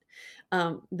them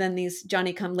than these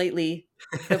Johnny come lately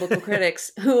biblical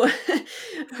critics who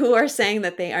who are saying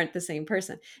that they aren't the same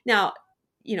person. Now,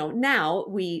 now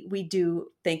we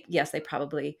do think, yes, they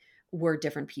probably were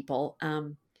different people,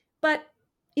 but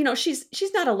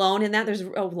she's not alone in that. There's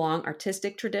a long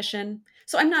artistic tradition,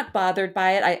 so I'm not bothered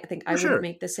by it. I think I For wouldn't sure.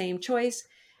 make the same choice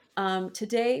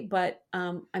today, but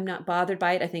I'm not bothered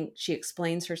by it. I think she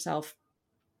explains herself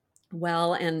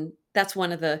well, and that's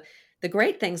one of the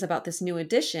great things about this new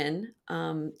edition,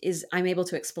 is I'm able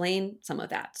to explain some of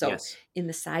that. So Yes. in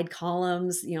the side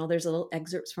columns, there's a little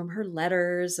excerpts from her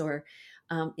letters, or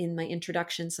in my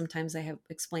introduction, sometimes I have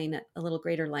explained at a little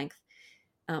greater length,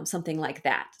 something like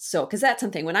that. So, because that's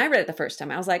something when I read it the first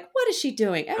time, I was like, what is she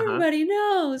doing? Uh-huh. Everybody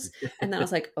knows. And then I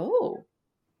was like, oh,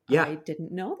 Yeah. I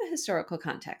didn't know the historical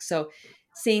context. So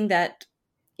seeing that,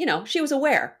 she was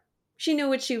aware. She knew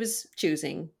what she was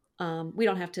choosing. We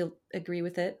don't have to agree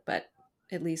with it, but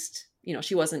at least,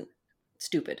 she wasn't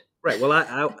stupid. Right. Well,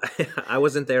 I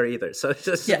wasn't there either, so it's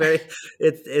just Yeah. very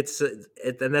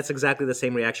and that's exactly the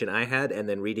same reaction I had. And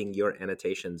then reading your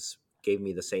annotations gave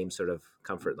me the same sort of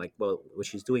comfort. Like, well, what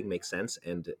she's doing makes sense,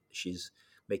 and she's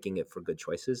making it for good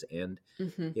choices. And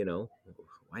Hmm. you know,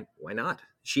 why not?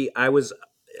 She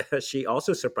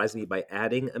also surprised me by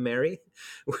adding a Mary,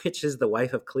 which is the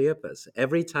wife of Cleopas.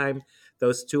 Every time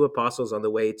those two apostles on the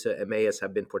way to Emmaus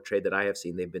have been portrayed that I have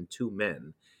seen, they've been two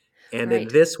men. And in Right.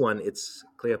 this one, it's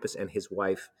Cleopas and his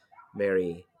wife,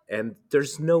 Mary. And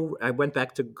there's no, I went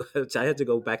back to, I had to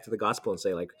go back to the gospel and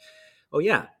say, like, oh,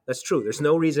 yeah, that's true. There's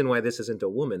no reason why this isn't a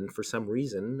woman for some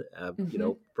reason,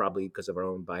 Hmm. probably because of our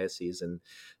own biases and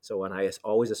so on.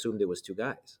 Always assumed it was two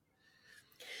guys.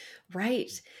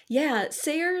 Right. Yeah.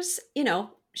 Sayers,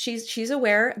 she's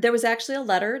aware. There was actually a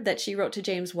letter that she wrote to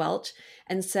James Welch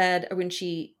and said when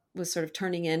she was sort of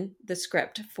turning in the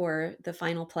script for the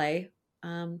final play,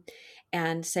 um,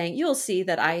 and saying, "You'll see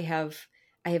that I have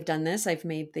done this. I've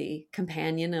made the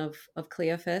companion of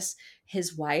Cleophas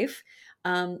his wife,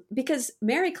 because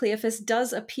Mary Cleophas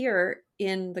does appear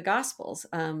in the Gospels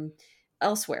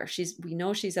elsewhere. We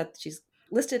know she's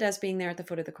listed as being there at the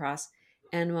foot of the cross."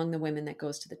 And among the women that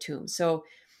goes to the tomb. So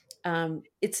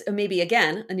it's maybe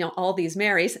again, all these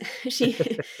Marys, she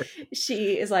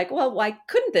she is like, well, why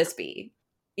couldn't this be?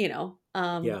 You know,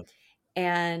 Yeah.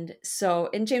 and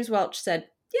James Welch said,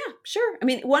 yeah, sure. I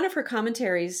mean, one of her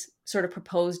commentaries sort of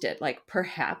proposed it, like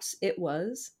perhaps it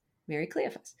was Mary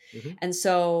Cleophas, Hmm. and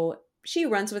so she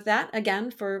runs with that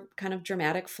again for kind of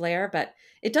dramatic flair, but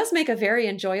it does make a very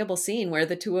enjoyable scene where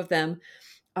the two of them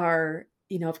are,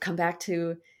 have come back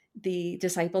to the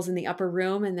disciples in the upper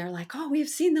room and they're like, oh, we've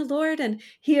seen the Lord. And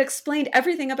he explained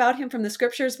everything about him from the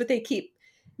scriptures, but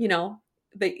you know,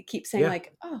 they keep saying Yeah.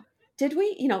 like, oh, did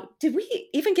we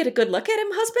even get a good look at him,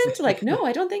 husband? Like, no,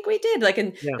 I don't think we did. Like,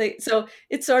 and Yeah. so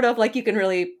it's sort of like you can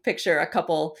really picture a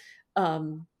couple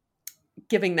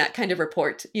giving that kind of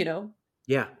report.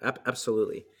 Yeah,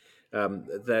 absolutely.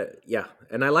 Yeah,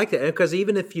 and I like that because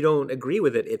even if you don't agree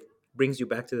with it, it brings you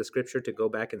back to the scripture to go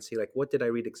back and see, like, what did I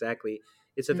read exactly?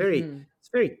 Hmm. It's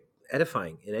very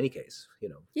edifying in any case.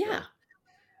 Yeah.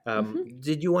 Hmm.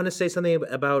 Did you want to say something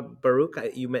about Baruch?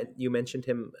 You mentioned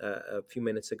him a few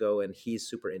minutes ago, and he's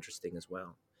super interesting as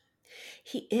well.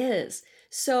 He is.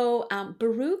 So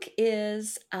Baruch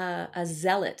is a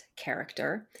zealot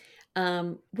character,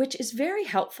 which is very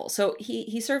helpful. So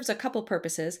he serves a couple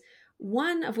purposes.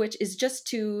 One of which is just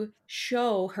to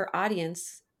show her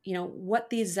audience, what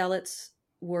these zealots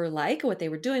were like, what they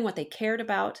were doing, what they cared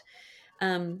about.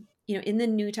 In the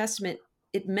New Testament,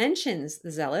 it mentions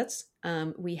the zealots.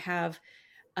 We have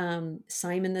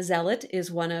Simon the Zealot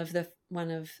is one of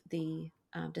the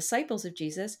disciples of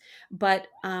Jesus, but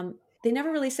they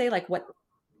never really say like what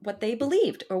they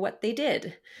believed or what they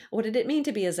did. What did it mean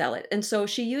to be a zealot? And so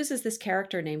she uses this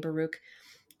character named Baruch,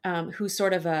 who's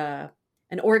sort of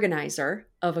an organizer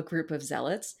of a group of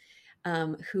zealots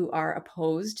who are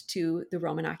opposed to the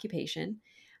Roman occupation.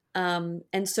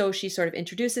 And so she sort of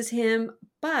introduces him,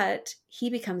 but he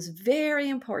becomes very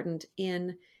important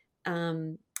in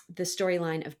the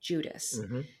storyline of Judas.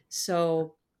 Hmm.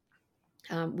 So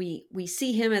we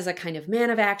see him as a kind of man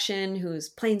of action who's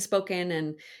plain spoken,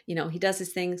 and he does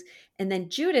his things. And then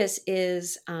Judas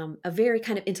is a very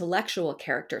kind of intellectual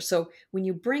character. So when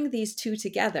you bring these two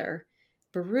together,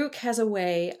 Baruch has a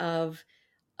way of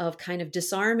kind of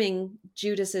disarming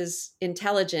Judas's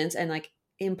intelligence and like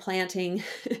implanting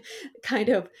kind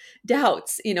of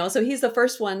doubts. So he's the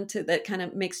first one that kind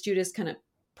of makes Judas kind of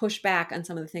push back on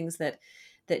some of the things that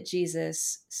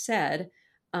Jesus said.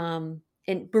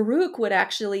 And Baruch would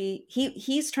actually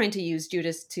he's trying to use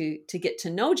Judas to get to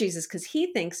know Jesus because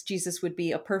he thinks Jesus would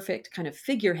be a perfect kind of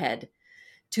figurehead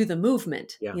to the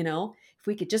movement. Yeah. If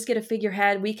we could just get a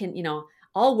figurehead, we can,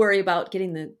 I'll worry about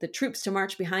getting the troops to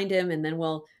march behind him, and then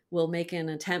we'll make an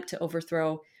attempt to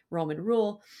overthrow Roman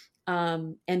rule.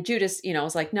 And Judas,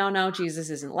 is like, no, Jesus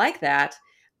isn't like that.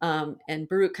 And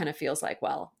Baruch kind of feels like,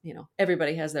 well,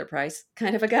 everybody has their price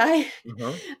kind of a guy.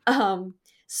 Uh-huh. um,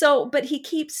 but he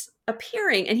keeps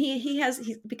appearing, and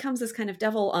he becomes this kind of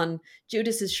devil on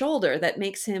Judas's shoulder that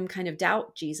makes him kind of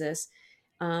doubt Jesus.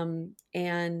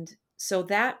 And so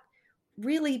that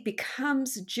really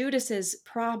becomes Judas's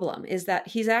problem, is that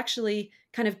he's actually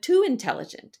kind of too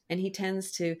intelligent, and he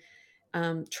tends to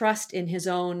trust in his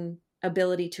own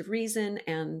ability to reason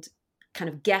and kind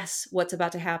of guess what's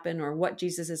about to happen or what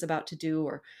Jesus is about to do,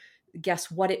 or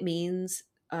guess what it means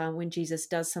when Jesus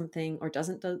does something or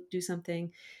doesn't do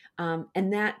something.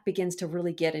 And that begins to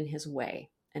really get in his way,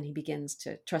 and he begins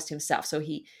to trust himself. So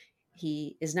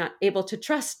he is not able to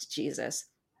trust Jesus,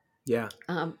 Yeah.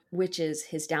 which is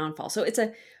his downfall. So it's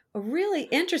a really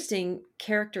interesting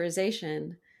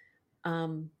characterization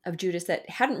of Judas that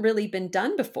hadn't really been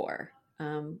done before.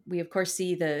 We of course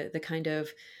see the kind of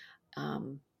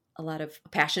a lot of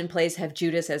passion plays have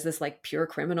Judas as this like pure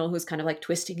criminal who's kind of like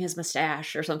twisting his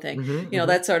mustache or something.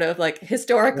 That's sort of like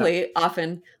historically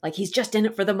often like he's just in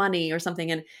it for the money or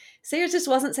something. And Sayers just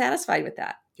wasn't satisfied with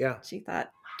that. Yeah. She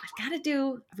thought, I've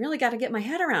really got to get my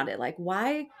head around it. Like,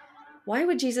 why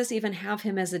would Jesus even have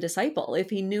him as a disciple if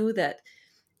he knew that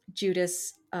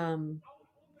Judas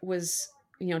was,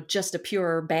 just a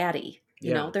pure baddie?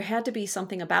 There had to be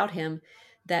something about him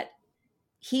that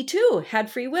he too had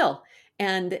free will.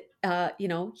 And,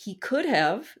 he could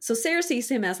have, so Sayers sees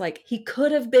him as like, he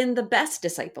could have been the best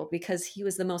disciple because he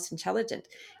was the most intelligent.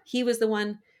 He was the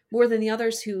one more than the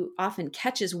others who often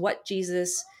catches what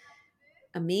Jesus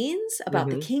means about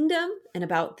the kingdom and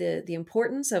about the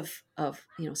importance of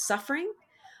suffering.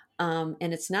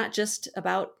 And it's not just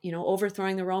about,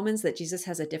 overthrowing the Romans, that Jesus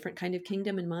has a different kind of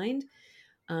kingdom in mind.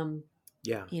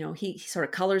 He sort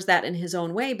of colors that in his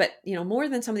own way, but, more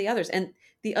than some of the others. And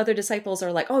the other disciples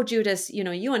are like, oh, Judas,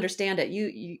 you understand it.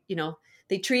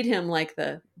 They treat him like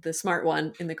the smart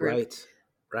one in the group.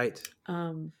 Right.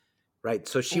 Right.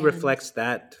 So she reflects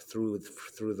that through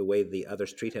the way the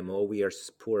others treat him. Oh, we are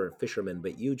poor fishermen,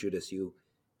 but you, Judas, you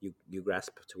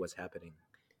grasp to what's happening.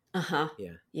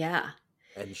 Yeah.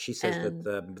 And she says that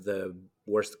the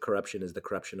worst corruption is the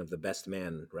corruption of the best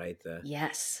man, right?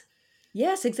 Yes,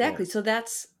 exactly. Yeah. So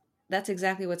that's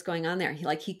exactly what's going on there.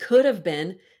 He could have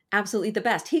been absolutely the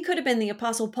best. He could have been the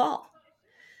Apostle Paul.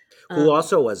 Who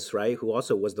also was, right? Who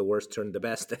also was the worst turned the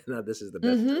best. Now this is the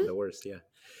best turned the worst. Yeah.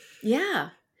 Yeah.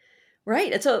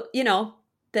 Right. And so,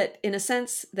 that in a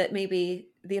sense that maybe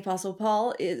the Apostle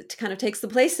Paul kind of takes the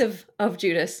place of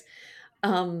Judas.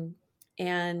 And,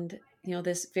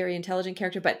 this very intelligent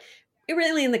character, but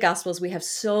really in the Gospels, we have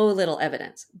so little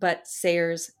evidence, but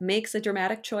Sayers makes a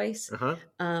dramatic choice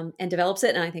and develops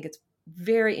it. And I think it's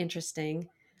very interesting.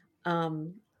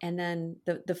 And then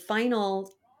the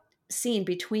final scene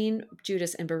between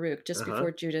Judas and Baruch, just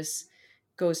before Judas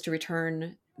goes to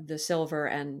return the silver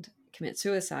and commit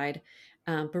suicide,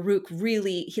 Baruch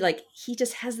really, he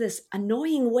just has this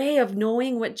annoying way of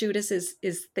knowing what Judas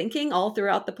is thinking all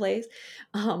throughout the plays.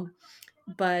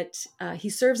 But he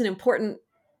serves an important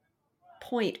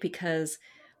point because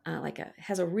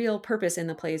has a real purpose in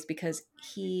the plays, because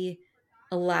he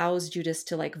allows Judas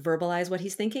to verbalize what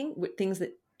he's thinking, things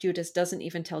that Judas doesn't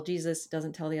even tell Jesus,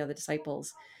 doesn't tell the other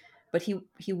disciples, but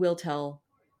he will tell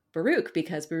Baruch,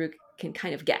 because Baruch can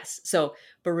kind of guess. So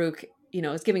Baruch,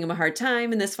 is giving him a hard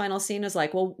time. And this final scene is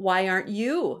like, well, why aren't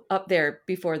you up there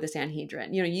before the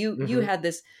Sanhedrin? You had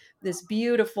this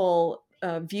beautiful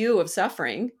view of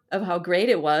suffering, of how great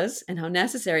it was and how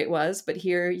necessary it was, but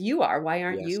here you are. Why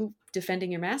aren't you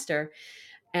defending your master?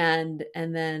 And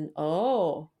then,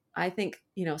 I think,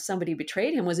 somebody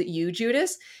betrayed him. Was it you,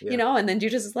 Judas? And then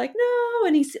Judas is like, no.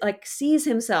 And he sees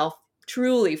himself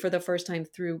truly for the first time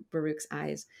through Baruch's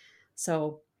eyes.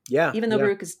 So even though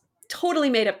Baruch is totally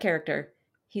made up character,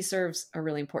 he serves a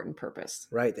really important purpose.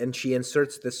 Right. And she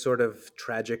inserts this sort of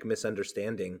tragic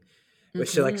misunderstanding,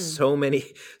 which like so many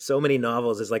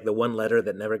novels is like the one letter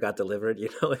that never got delivered,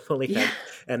 if only had,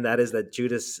 and that is that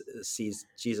Judas sees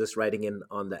Jesus riding in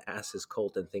on the ass's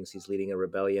colt and thinks he's leading a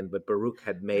rebellion. But Baruch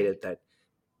had made it that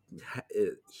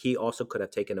he also could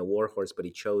have taken a war horse, but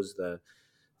he chose the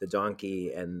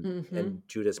donkey, and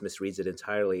Judas misreads it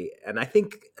entirely. And I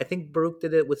think Baruch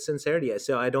did it with sincerity.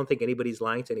 So I don't think anybody's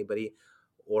lying to anybody,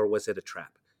 or was it a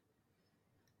trap?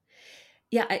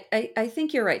 Yeah, I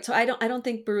think you're right. So I don't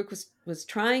think Baruch was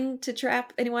trying to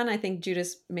trap anyone. I think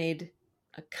Judas made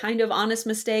a kind of honest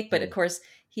mistake, but of course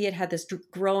he had this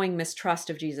growing mistrust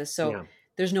of Jesus. So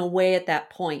there's no way at that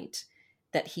point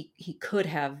that he could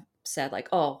have said like,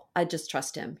 oh, I just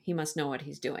trust him. He must know what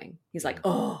he's doing. He's like,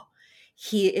 oh,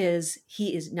 he is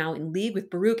now in league with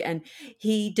Baruch, and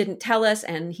he didn't tell us,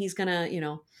 and he's gonna,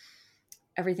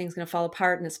 everything's gonna fall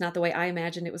apart, and it's not the way I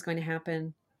imagined it was going to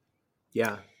happen.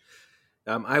 Yeah.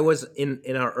 I was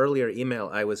in our earlier email,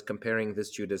 I was comparing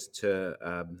this Judas to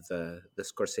the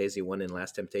Scorsese one in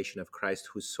Last Temptation of Christ,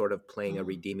 who's sort of playing a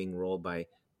redeeming role by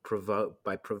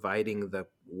providing the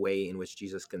way in which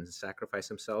Jesus can sacrifice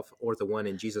himself, or the one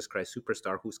in Jesus Christ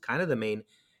Superstar, who's kind of the main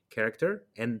character.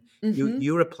 And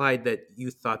you replied that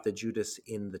you thought the Judas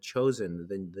in The Chosen,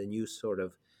 the new sort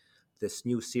of this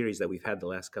new series that we've had the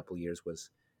last couple of years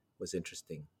was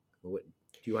interesting. Do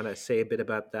you want to say a bit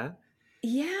about that?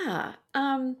 Yeah.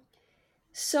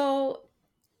 So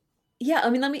yeah, I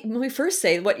mean, let me first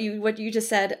say what you just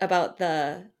said about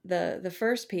the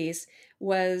first piece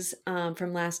was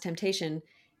from Last Temptation,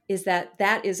 is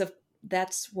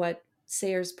that's what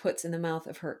Sayers puts in the mouth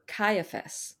of her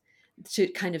Caiaphas to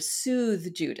kind of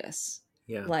soothe Judas.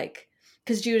 Yeah.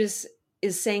 Because Judas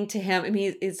is saying to him, I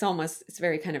mean, it's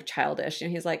very kind of childish.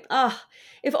 And he's like, oh,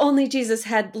 if only Jesus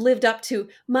had lived up to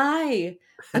my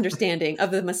understanding of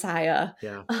the Messiah.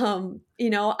 Yeah.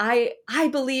 I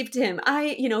believed him.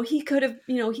 He could have,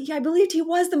 I believed he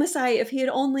was the Messiah if he had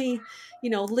only,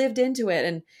 lived into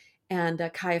it.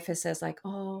 And Caiaphas says like,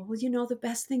 oh, well, the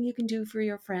best thing you can do for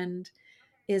your friend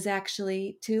is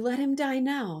actually to let him die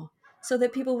now, so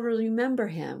that people will remember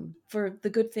him for the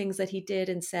good things that he did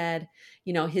and said.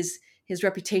 His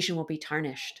reputation will be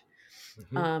tarnished.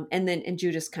 Mm-hmm. And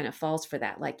Judas kind of falls for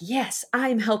that. Like, yes,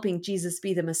 I'm helping Jesus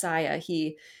be the Messiah.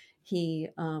 He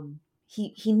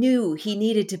knew he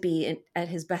needed to be at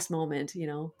his best moment.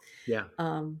 Yeah.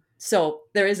 So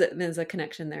there's a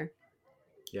connection there.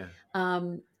 Yeah.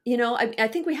 I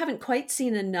think we haven't quite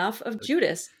seen enough of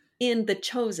Judas in The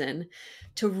Chosen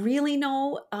to really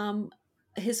know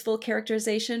his full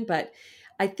characterization, but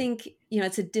I think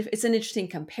it's an interesting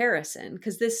comparison,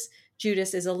 because this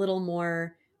Judas is a little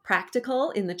more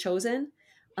practical in The Chosen.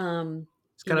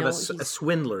 It's kind of a He's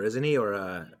swindler, isn't he, or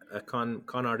a con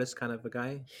artist kind of a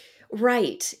guy?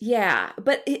 right, yeah,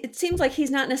 but it seems like he's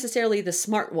not necessarily the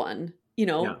smart one,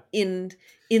 Yeah. in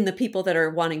the people that are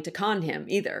wanting to con him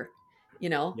either.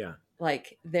 Yeah.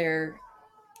 Like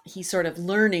he's sort of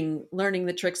learning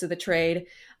the tricks of the trade,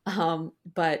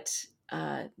 but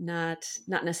not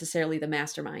necessarily the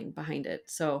mastermind behind it.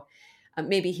 So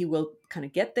maybe he will kind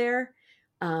of get there,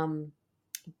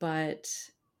 but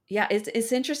yeah,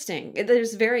 it's interesting.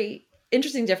 There's very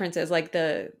interesting differences. Like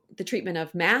the treatment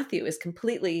of Matthew is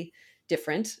completely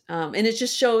different, and it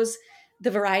just shows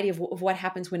the variety of what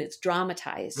happens when it's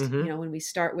dramatized. Mm-hmm. When we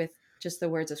start with just the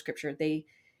words of Scripture,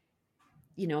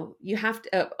 you have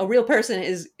to, a real person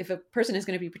is, if a person is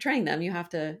going to be portraying them, you have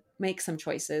to make some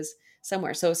choices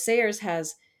somewhere. So Sayers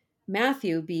has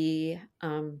Matthew be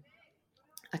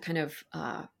a kind of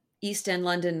East End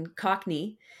London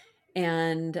Cockney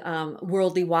and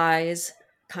worldly wise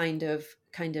kind of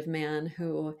man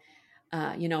who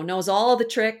knows all the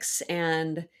tricks,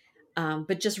 and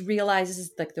but just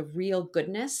realizes like the real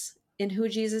goodness in who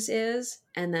Jesus is,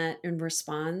 and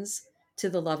responds to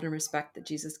the love and respect that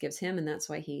Jesus gives him, and that's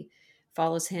why he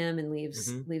follows him and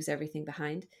Mm-hmm. leaves everything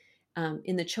behind.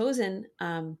 In The Chosen,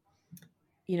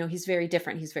 he's very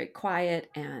different. He's very quiet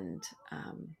and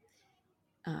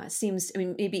seems, I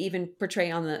mean, maybe even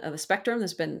portray on the spectrum.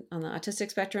 There's been on the autistic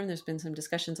spectrum. There's been some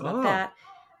discussions about Oh. that,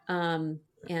 and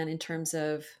in terms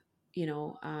of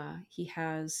he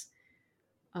has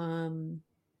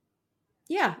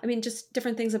yeah, I mean, just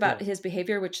different things about his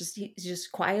behavior, which is he's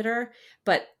just quieter,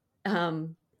 but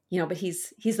but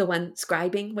he's the one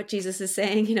scribing what Jesus is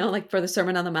saying, like for the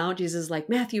Sermon on the Mount, Jesus is like,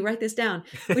 Matthew, write this down,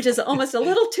 which is almost a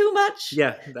little too much.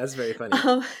 Yeah, that's very funny.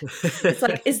 It's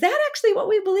like, is that actually what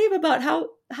we believe about how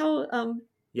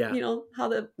Yeah. how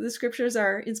the scriptures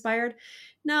are inspired?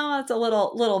 No, it's a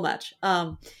little much.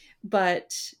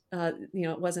 But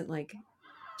it wasn't like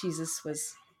Jesus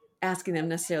was asking them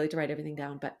necessarily to write everything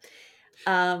down, but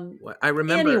Well, I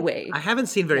remember. anyway, I haven't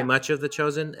seen very yeah. much of The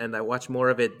Chosen, and I watched more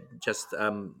of it just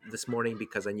this morning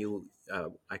because I knew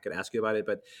I could ask you about it.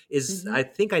 But Mhm. I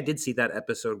think I did see that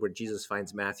episode where Jesus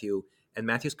finds Matthew, and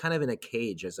Matthew's kind of in a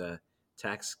cage as a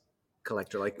tax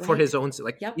collector, like for Right. his own,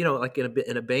 like Yep. like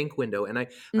in a bank window. And I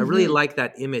really Mhm. like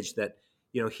that image that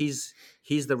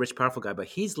he's the rich powerful guy, but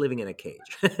he's living in a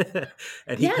cage,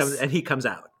 and Yes. he comes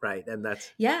out, right, and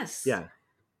that's Yes. yeah,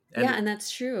 Yeah, and and that's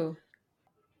true.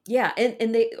 Yeah,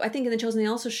 and they, I think in The Chosen, they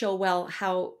also show well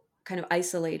how kind of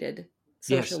isolated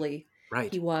yes, socially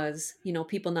right, he was.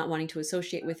 People not wanting to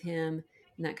associate with him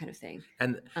and that kind of thing.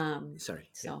 and Um, sorry,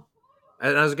 yeah. so.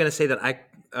 And I was going to say that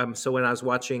so when I was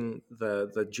watching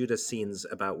the Judas scenes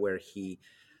about where he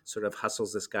sort of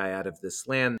hustles this guy out of this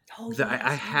land, Oh I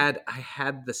yes, yeah.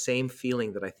 had the same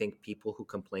feeling that I think people who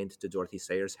complained to Dorothy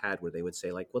Sayers had, where they would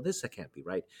say like, well, this can't be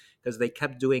right, because they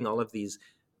kept doing all of these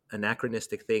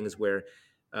anachronistic things where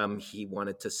he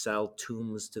wanted to sell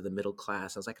tombs to the middle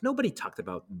class. I was like, nobody talked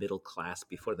about middle class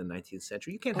before the 19th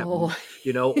century. You can't have, Oh.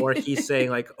 or he's saying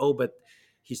like, oh, but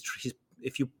he's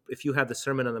if you have the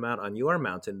Sermon on the Mount on your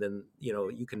mountain, then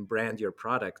you can brand your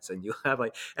products, and you have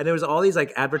like, and there was all these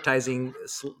like advertising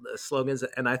slogans,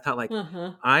 and I thought like,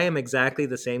 Uh-huh. I am exactly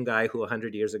the same guy who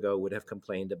 100 years ago would have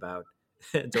complained about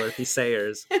Dorothy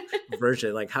Sayers'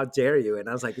 version. Like, how dare you? And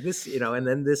I was like, this, and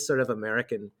then this sort of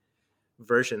American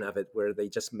version of it where they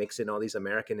just mix in all these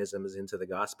Americanisms into the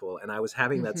gospel. And I was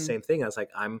having that Mhm. same thing. I was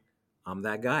like, I'm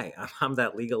that guy. I'm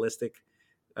that legalistic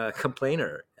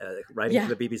complainer writing for Yeah.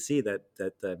 the BBC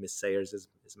that Miss Sayers is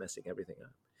messing everything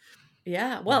up.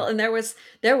 Yeah. Well, and there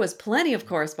was plenty of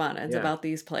correspondence Yeah. about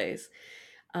these plays.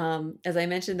 As I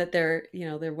mentioned, that there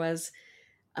was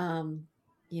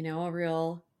a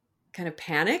real kind of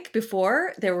panic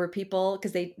before. There were people,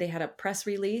 because they had a press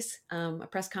release, a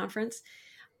press conference,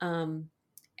 um,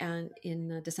 and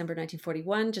in December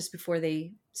 1941, just before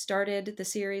they started the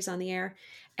series on the air,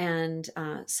 and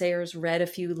Sayers read a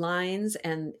few lines,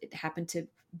 and it happened to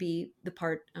be the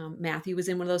part Matthew was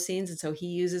in one of those scenes, and so he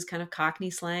uses kind of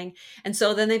Cockney slang, and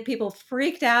so then people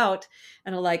freaked out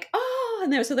and are like, oh,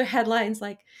 and their headlines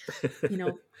like,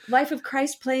 Life of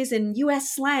Christ plays in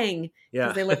U.S. slang,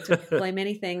 because they love to blame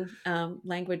anything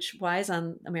language-wise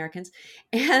on Americans,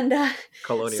 and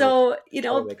Colonial. so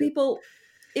people.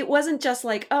 It wasn't just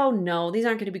like, oh no, these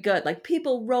aren't going to be good. Like,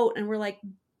 people wrote and were like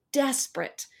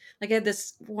desperate. Like, I had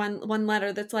this one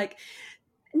letter that's like,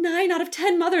 9 out of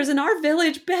 10 mothers in our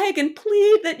village beg and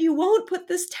plead that you won't put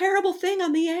this terrible thing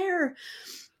on the air.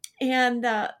 And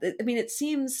it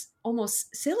seems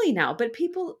almost silly now, but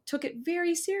people took it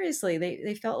very seriously.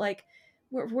 They felt like,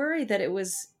 we're worried that it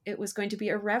was going to be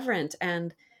irreverent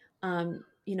and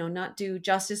not do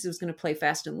justice. It was going to play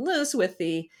fast and loose with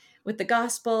the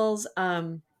Gospels.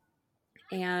 But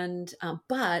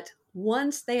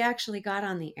once they actually got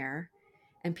on the air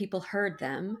and people heard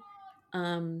them,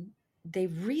 they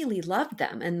really loved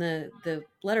them. And the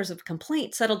letters of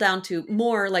complaint settled down to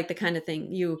more like the kind of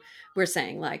thing you were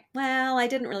saying, like, well, I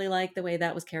didn't really like the way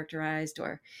that was characterized,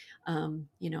 or, have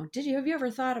you ever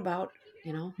thought about,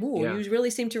 you really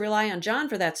seem to rely on John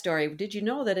for that story. Did you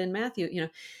know that in Matthew,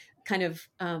 kind of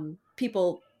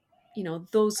people,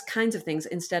 those kinds of things,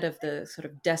 instead of the sort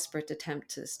of desperate attempt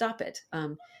to stop it.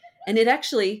 And it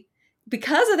actually,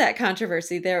 because of that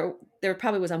controversy, there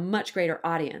probably was a much greater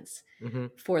audience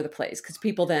for the plays, because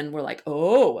people then were like,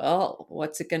 oh, well,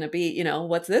 what's it going to be?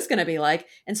 What's this going to be like?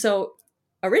 And so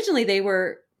originally they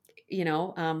were,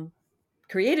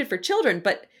 created for children,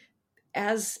 but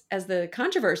as the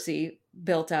controversy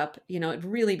built up, it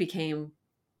really became,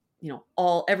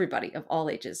 everybody of all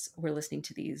ages were listening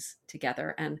to these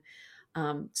together. And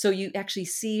so you actually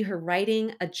see her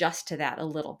writing adjust to that a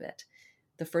little bit.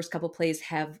 The first couple plays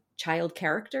have child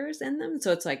characters in them,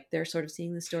 so it's like they're sort of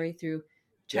seeing the story through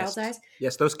child's eyes.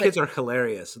 Yes, those kids are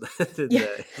hilarious. Yeah.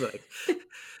 Like,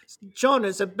 John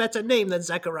is a better name than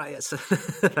Zacharias.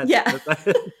 Yeah.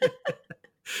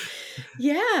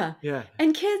 Yeah. Yeah.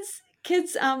 And kids,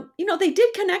 they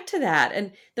did connect to that.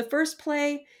 And the first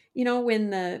play,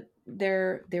 when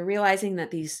they're realizing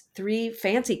that these 3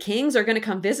 fancy kings are going to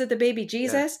come visit the baby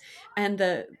Jesus, and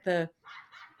the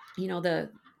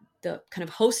kind of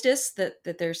hostess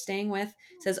that they're staying with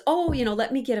says, oh,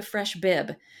 let me get a fresh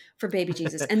bib for baby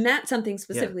Jesus. And that's something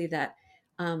specifically that,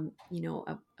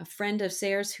 a friend of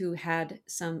Sayers who had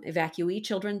some evacuee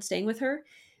children staying with her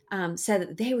said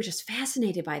that they were just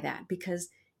fascinated by that, because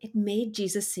it made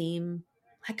Jesus seem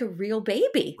like a real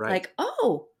baby. Right. Like,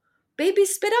 oh,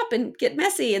 babies spit up and get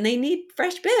messy and they need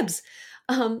fresh bibs.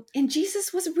 And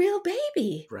Jesus was a real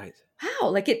baby. Right. Wow.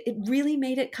 Like it really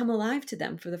made it come alive to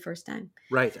them for the first time.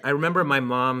 Right. I remember my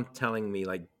mom telling me,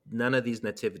 like, none of these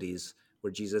nativities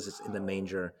where Jesus is in the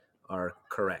manger are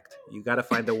correct. You got to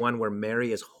find the one where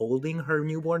Mary is holding her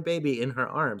newborn baby in her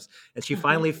arms. And she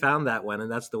finally found that one,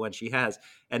 and that's the one she has.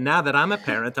 And now that I'm a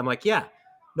parent, I'm like, yeah,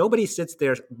 nobody sits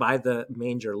there by the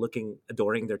manger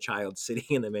adoring their child sitting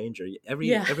in the manger.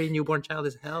 Every newborn child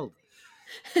is held.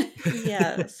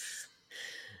 Yes,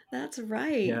 that's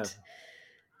right. Yeah.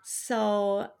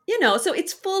 So, so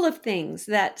it's full of things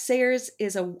that Sayers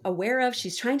is aware of.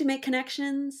 She's trying to make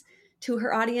connections to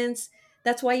her audience.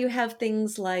 That's why you have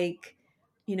things like,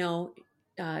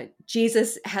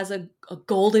 Jesus has a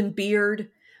golden beard,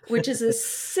 which is a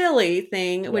silly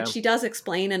thing, which she does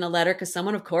explain in a letter, because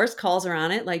someone, of course, calls her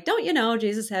on it. Like, don't you know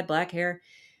Jesus had black hair?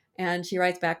 And she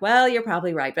writes back, well, you're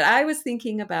probably right. But I was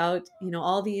thinking about,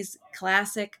 all these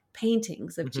classic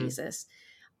paintings of Jesus.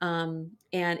 And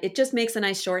it just makes a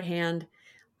nice shorthand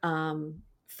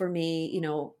for me,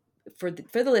 for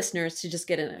the listeners to just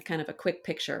get a kind of a quick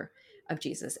picture of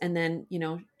Jesus. And then,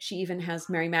 she even has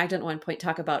Mary Magdalene at one point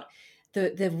talk about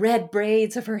the red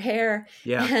braids of her hair.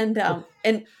 Yeah. And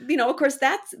of course,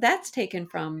 that's taken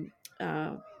from,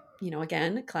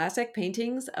 again, classic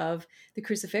paintings of the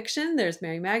crucifixion. There's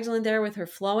Mary Magdalene there with her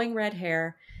flowing red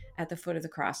hair at the foot of the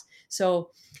cross.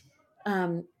 So,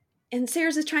 and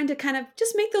Sayers is trying to kind of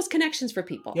just make those connections for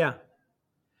people. Yeah.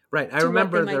 Right. I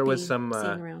remember there was some,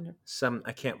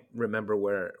 I can't remember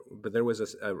where, but there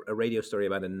was a radio story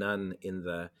about a nun in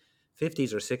the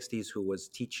 50s or 60s who was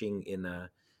teaching in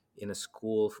a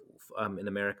school in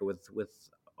America with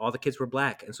all the kids were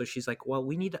black. And so she's like, well,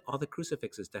 we need all the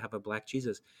crucifixes to have a black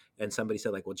Jesus. And somebody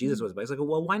said, like, well, Jesus was black. It's like,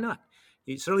 well, why not?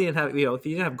 You certainly didn't have, if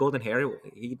you didn't have golden hair,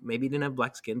 he maybe didn't have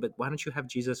black skin, but why don't you have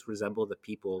Jesus resemble the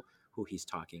people who he's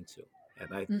talking to. And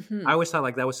Mm-hmm. I always thought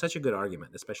like that was such a good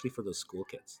argument, especially for those school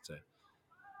kids.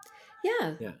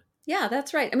 Yeah. Yeah. Yeah,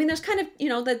 that's right. I mean, there's kind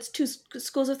of, that's two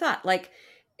schools of thought. Like,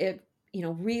 it,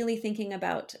 really thinking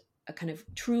about a kind of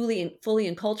truly and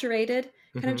fully enculturated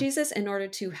kind of Mm-hmm. Jesus in order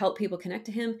to help people connect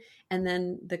to him. And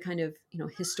then the kind of,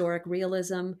 historic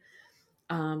realism.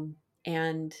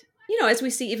 And, as we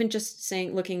see, even just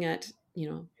looking at,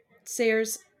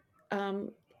 Sayers'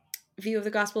 view of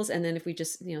the Gospels, and then if we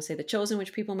just say the Chosen,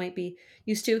 which people might be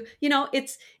used to,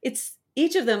 it's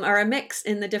each of them are a mix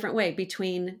in the different way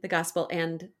between the Gospel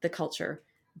and the culture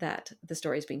that the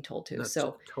story is being told to. No,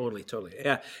 So totally,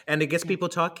 yeah, and it gets yeah. people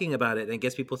talking about it, and it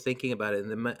gets people thinking about it,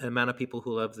 and the amount of people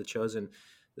who love the Chosen,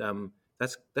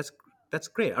 that's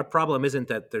great. Our problem isn't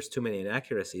that there's too many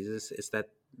inaccuracies; it's that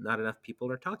not enough people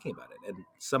are talking about it. And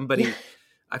somebody, Yeah.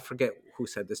 I forget who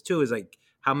said this too, is like,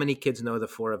 how many kids know the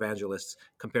 4 evangelists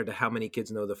compared to how many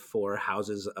kids know the 4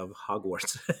 houses of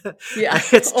Hogwarts? Yeah.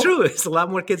 It's true. It's a lot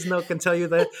more kids can tell you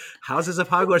the houses of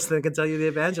Hogwarts than can tell you the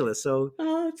evangelists. So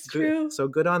It's true. So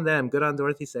good on them. Good on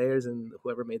Dorothy Sayers and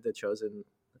whoever made the Chosen,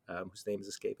 whose name is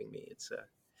escaping me. It's.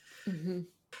 Mm-hmm.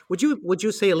 Would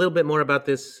you say a little bit more about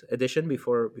this edition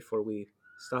before we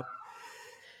stop?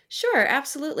 Sure,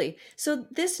 absolutely. So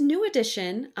this new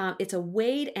edition, it's a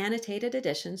Wade annotated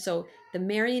edition. So the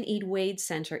Marion E. Wade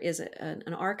Center is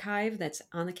an archive that's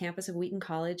on the campus of Wheaton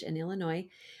College in Illinois,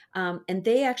 and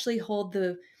they actually hold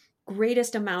the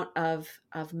greatest amount of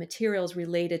materials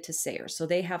related to Sayers. So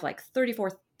they have like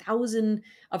 34,000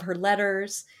 of her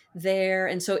letters there,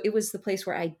 and so it was the place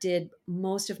where I did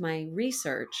most of my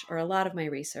research, or a lot of my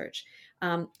research,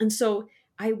 and so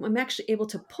I'm actually able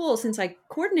to pull, since I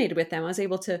coordinated with them, I was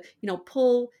able to,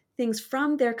 pull things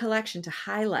from their collection to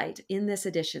highlight in this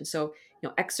edition. So,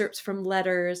 excerpts from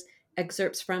letters,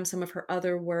 excerpts from some of her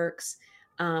other works.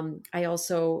 I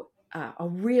also, a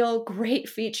real great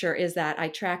feature is that I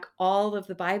track all of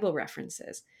the Bible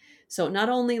references. So not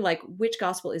only like which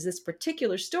gospel is this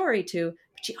particular story to,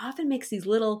 but she often makes these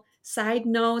little side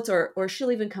notes, or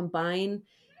she'll even combine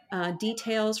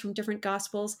details from different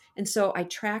gospels. And so I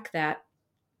track that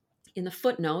in the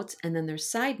footnotes, and then there's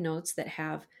side notes that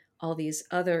have all these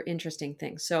other interesting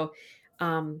things. So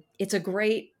it's a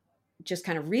great just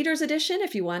kind of reader's edition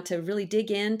if you want to really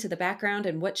dig into the background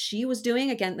and what she was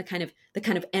doing. Again, the kind of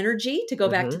energy, to go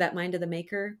back to that Mind of the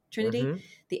Maker Trinity,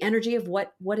 the energy of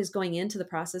what is going into the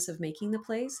process of making the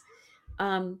plays.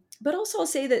 But also I'll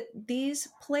say that these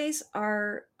plays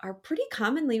are pretty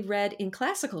commonly read in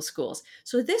classical schools.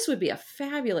 So this would be a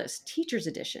fabulous teacher's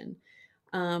edition.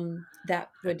 That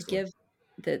would Excellent. give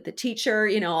the teacher,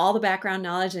 all the background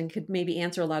knowledge, and could maybe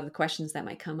answer a lot of the questions that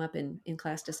might come up in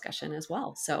class discussion as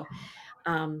well. So,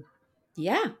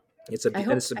 yeah, I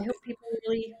hope people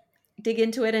really dig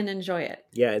into it and enjoy it.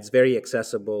 Yeah, it's very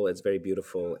accessible. It's very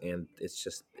beautiful, and it's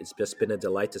just been a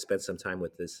delight to spend some time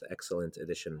with this excellent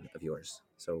edition of yours.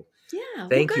 So, Yeah, well,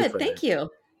 thank you good. for Thank that, you.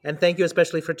 and thank you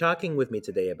especially for talking with me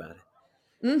today about it.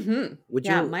 Mm-hmm. Would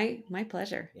Yeah, you? my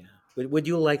pleasure. Yeah. Would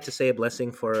you like to say a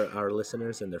blessing for our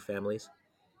listeners and their families?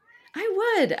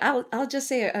 I would. I'll just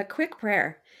say a quick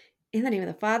prayer. In the name of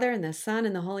the Father, and the Son,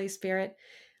 and the Holy Spirit.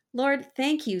 Lord,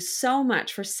 thank you so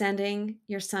much for sending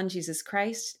your Son, Jesus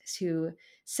Christ, to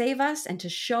save us and to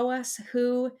show us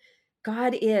who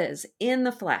God is in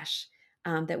the flesh,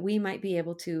 that we might be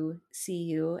able to see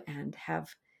you and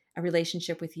have a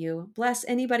relationship with you. Bless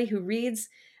anybody who reads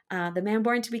The Man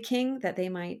Born to be King, that they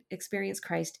might experience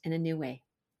Christ in a new way.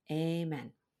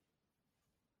 Amen.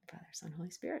 Father, Son, Holy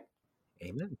Spirit.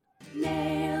 Amen.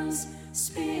 Nails,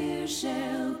 spear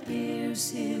shall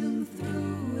pierce him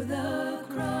through the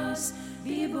cross.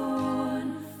 Be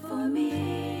born for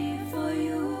me, for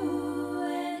you,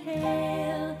 and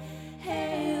hail,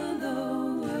 hail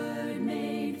the Word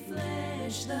made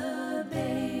flesh, the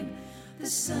babe, the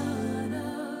Son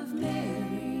of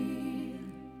Mary.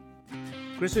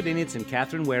 Chris Udinitz and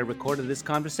Kathryn Wehr recorded this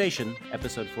conversation,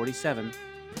 episode 47,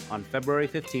 on February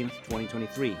 15th,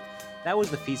 2023. That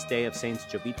was the feast day of Saints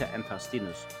Jovita and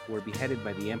Faustinus, who were beheaded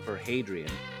by the Emperor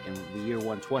Hadrian in the year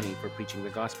 120 for preaching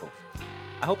the gospel.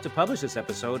 I hope to publish this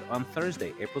episode on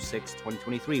Thursday, April 6,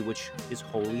 2023, which is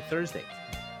Holy Thursday.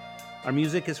 Our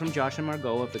music is from Josh and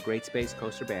Margot of the Great Space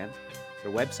Coaster Band.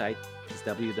 Their website is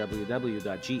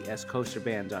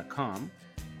www.gscoasterband.com.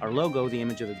 Our logo, the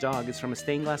image of the dog, is from a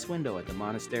stained glass window at the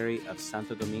monastery of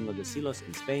Santo Domingo de Silos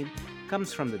in Spain. It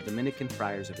comes from the Dominican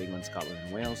Friars of England, Scotland,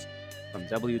 and Wales, from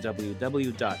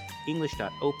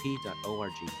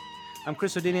www.english.op.org. I'm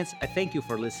Chris Udinitz. I thank you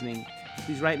for listening.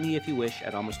 Please write me if you wish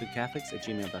at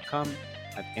almostgoodcatholics@gmail.com.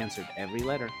 I've answered every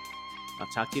letter. I'll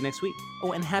talk to you next week.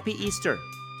 Oh, and happy Easter!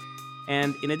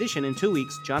 And in addition, in 2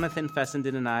 weeks, Jonathan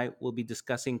Fessenden and I will be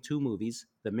discussing 2 movies,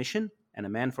 The Mission and A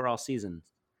Man for All Seasons.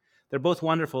 They're both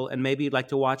wonderful, and maybe you'd like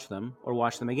to watch them or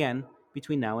watch them again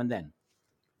between now and then.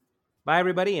 Bye,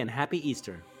 everybody, and happy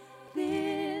Easter.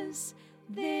 This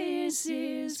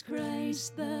is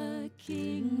Christ the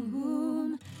King,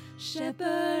 whom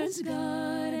shepherds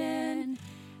guard and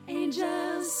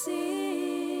angels sing.